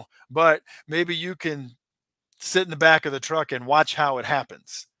 But maybe you can sit in the back of the truck and watch how it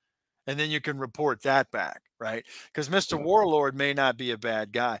happens. And then you can report that back, right? Because Mr. Yeah. Warlord may not be a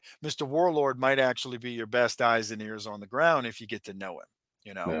bad guy. Mr. Warlord might actually be your best eyes and ears on the ground if you get to know him,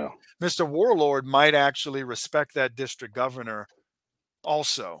 you know. Yeah. Mr. Warlord might actually respect that district governor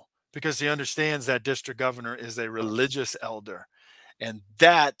also, because he understands that district governor is a religious elder. And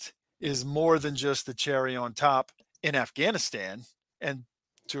that is more than just the cherry on top in Afghanistan. And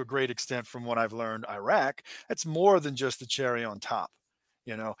to a great extent, from what I've learned, Iraq, that's more than just the cherry on top.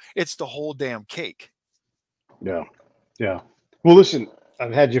 It's the whole damn cake. Yeah. Yeah. Well, listen,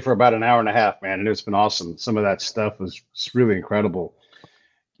 I've had you for about an hour and a half, man, and it's been awesome. Some of that stuff was really incredible.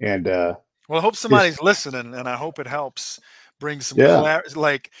 And Well, I hope just somebody's listening, and I hope it helps bring some yeah, clarity.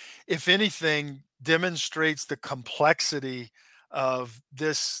 Like, if anything, demonstrates the complexity of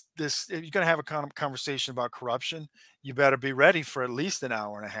this. If you're going to have a conversation about corruption, you better be ready for at least an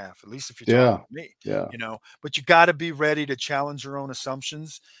hour and a half, at least if you're talking yeah, to me, yeah, But you got to be ready to challenge your own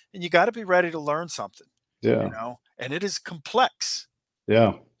assumptions, and you got to be ready to learn something, yeah, and it is complex.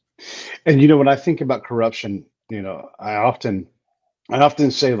 yeah. And when I think about corruption, I often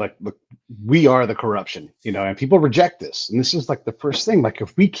say, like, look, we are the corruption, and people reject this. And this is like the first thing. Like,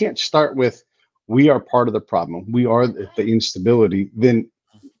 if we can't start with we are part of the problem, we are the instability, then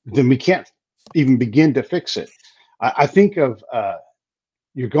we can't even begin to fix it. I think of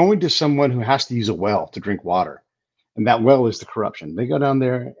you're going to someone who has to use a well to drink water, and that well is the corruption. They go down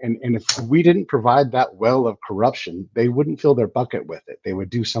there, and if we didn't provide that well of corruption, they wouldn't fill their bucket with it. They would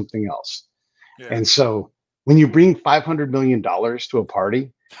do something else. Yeah. And so when you bring $500 million to a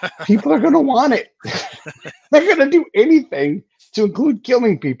party, people are going to want it. They're going to do anything, to include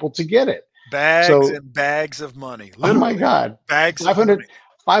killing people, to get it. Bags So, and bags of money. oh my Literally, God, bags of 500 money.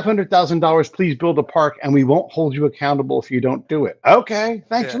 $500,000, please build a park, and we won't hold you accountable if you don't do it. Okay,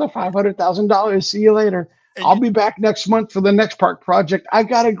 thanks Yeah. for the $500,000. See you later. And I'll be back next month for the next park project. I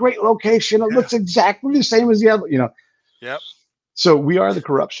got a great location. It Yeah. looks exactly the same as the other. Yep. So we are the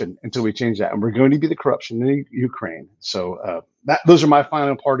corruption until we change that, and we're going to be the corruption in Ukraine. So those are my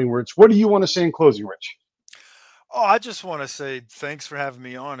final parting words. What do you want to say in closing, Rich? Oh, I just want to say thanks for having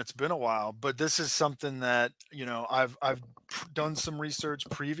me on. It's been a while, but this is something that, I've done some research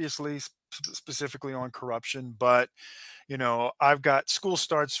previously, specifically on corruption, but I've got school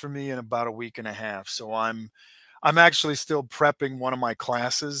starts for me in about a week and a half. So I'm actually still prepping one of my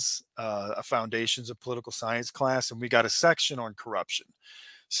classes, a Foundations of Political Science class, and we got a section on corruption.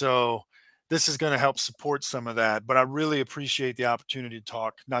 So this is going to help support some of that. But I really appreciate the opportunity to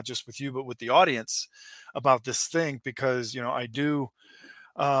talk, not just with you, but with the audience about this thing, because,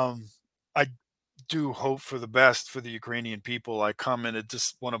 um, I do hope for the best for the Ukrainian people. I commented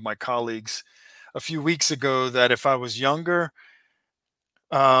to one of my colleagues a few weeks ago that if I was younger,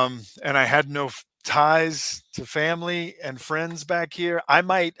 and I had no ties to family and friends back here, I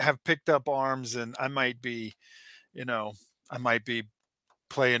might have picked up arms, and I might be, I might be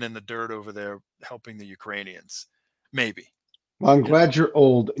playing in the dirt over there helping the Ukrainians. Maybe. Well, I'm glad you're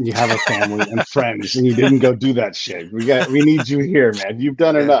old and you have a family and friends, and you didn't go do that shit. We need you here, man. You've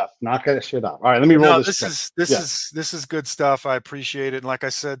done Yeah. enough. Knock that shit off. All right, let me roll No, this. this is good stuff. I appreciate it. And like I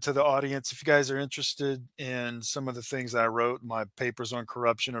said to the audience, if you guys are interested in some of the things I wrote, my papers on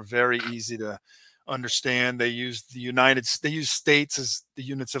corruption are very easy to understand. They use they use states as the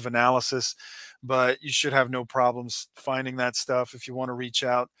units of analysis, but you should have no problems finding that stuff. If you want to reach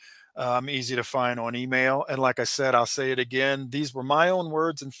out, I'm easy to find on email. And like I said, I'll say it again. These were my own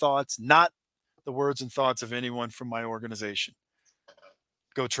words and thoughts, not the words and thoughts of anyone from my organization.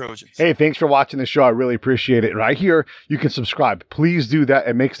 Go Trojans. Hey, thanks for watching the show. I really appreciate it. Right here, you can subscribe. Please do that.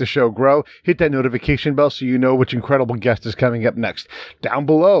 It makes the show grow. Hit that notification bell so you know which incredible guest is coming up next. Down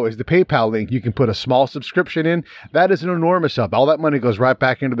below is the PayPal link. You can put a small subscription in. That is an enormous help. All that money goes right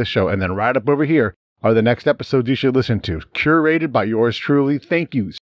back into the show. And then right up over here are the next episodes you should listen to, curated by yours truly. Thank you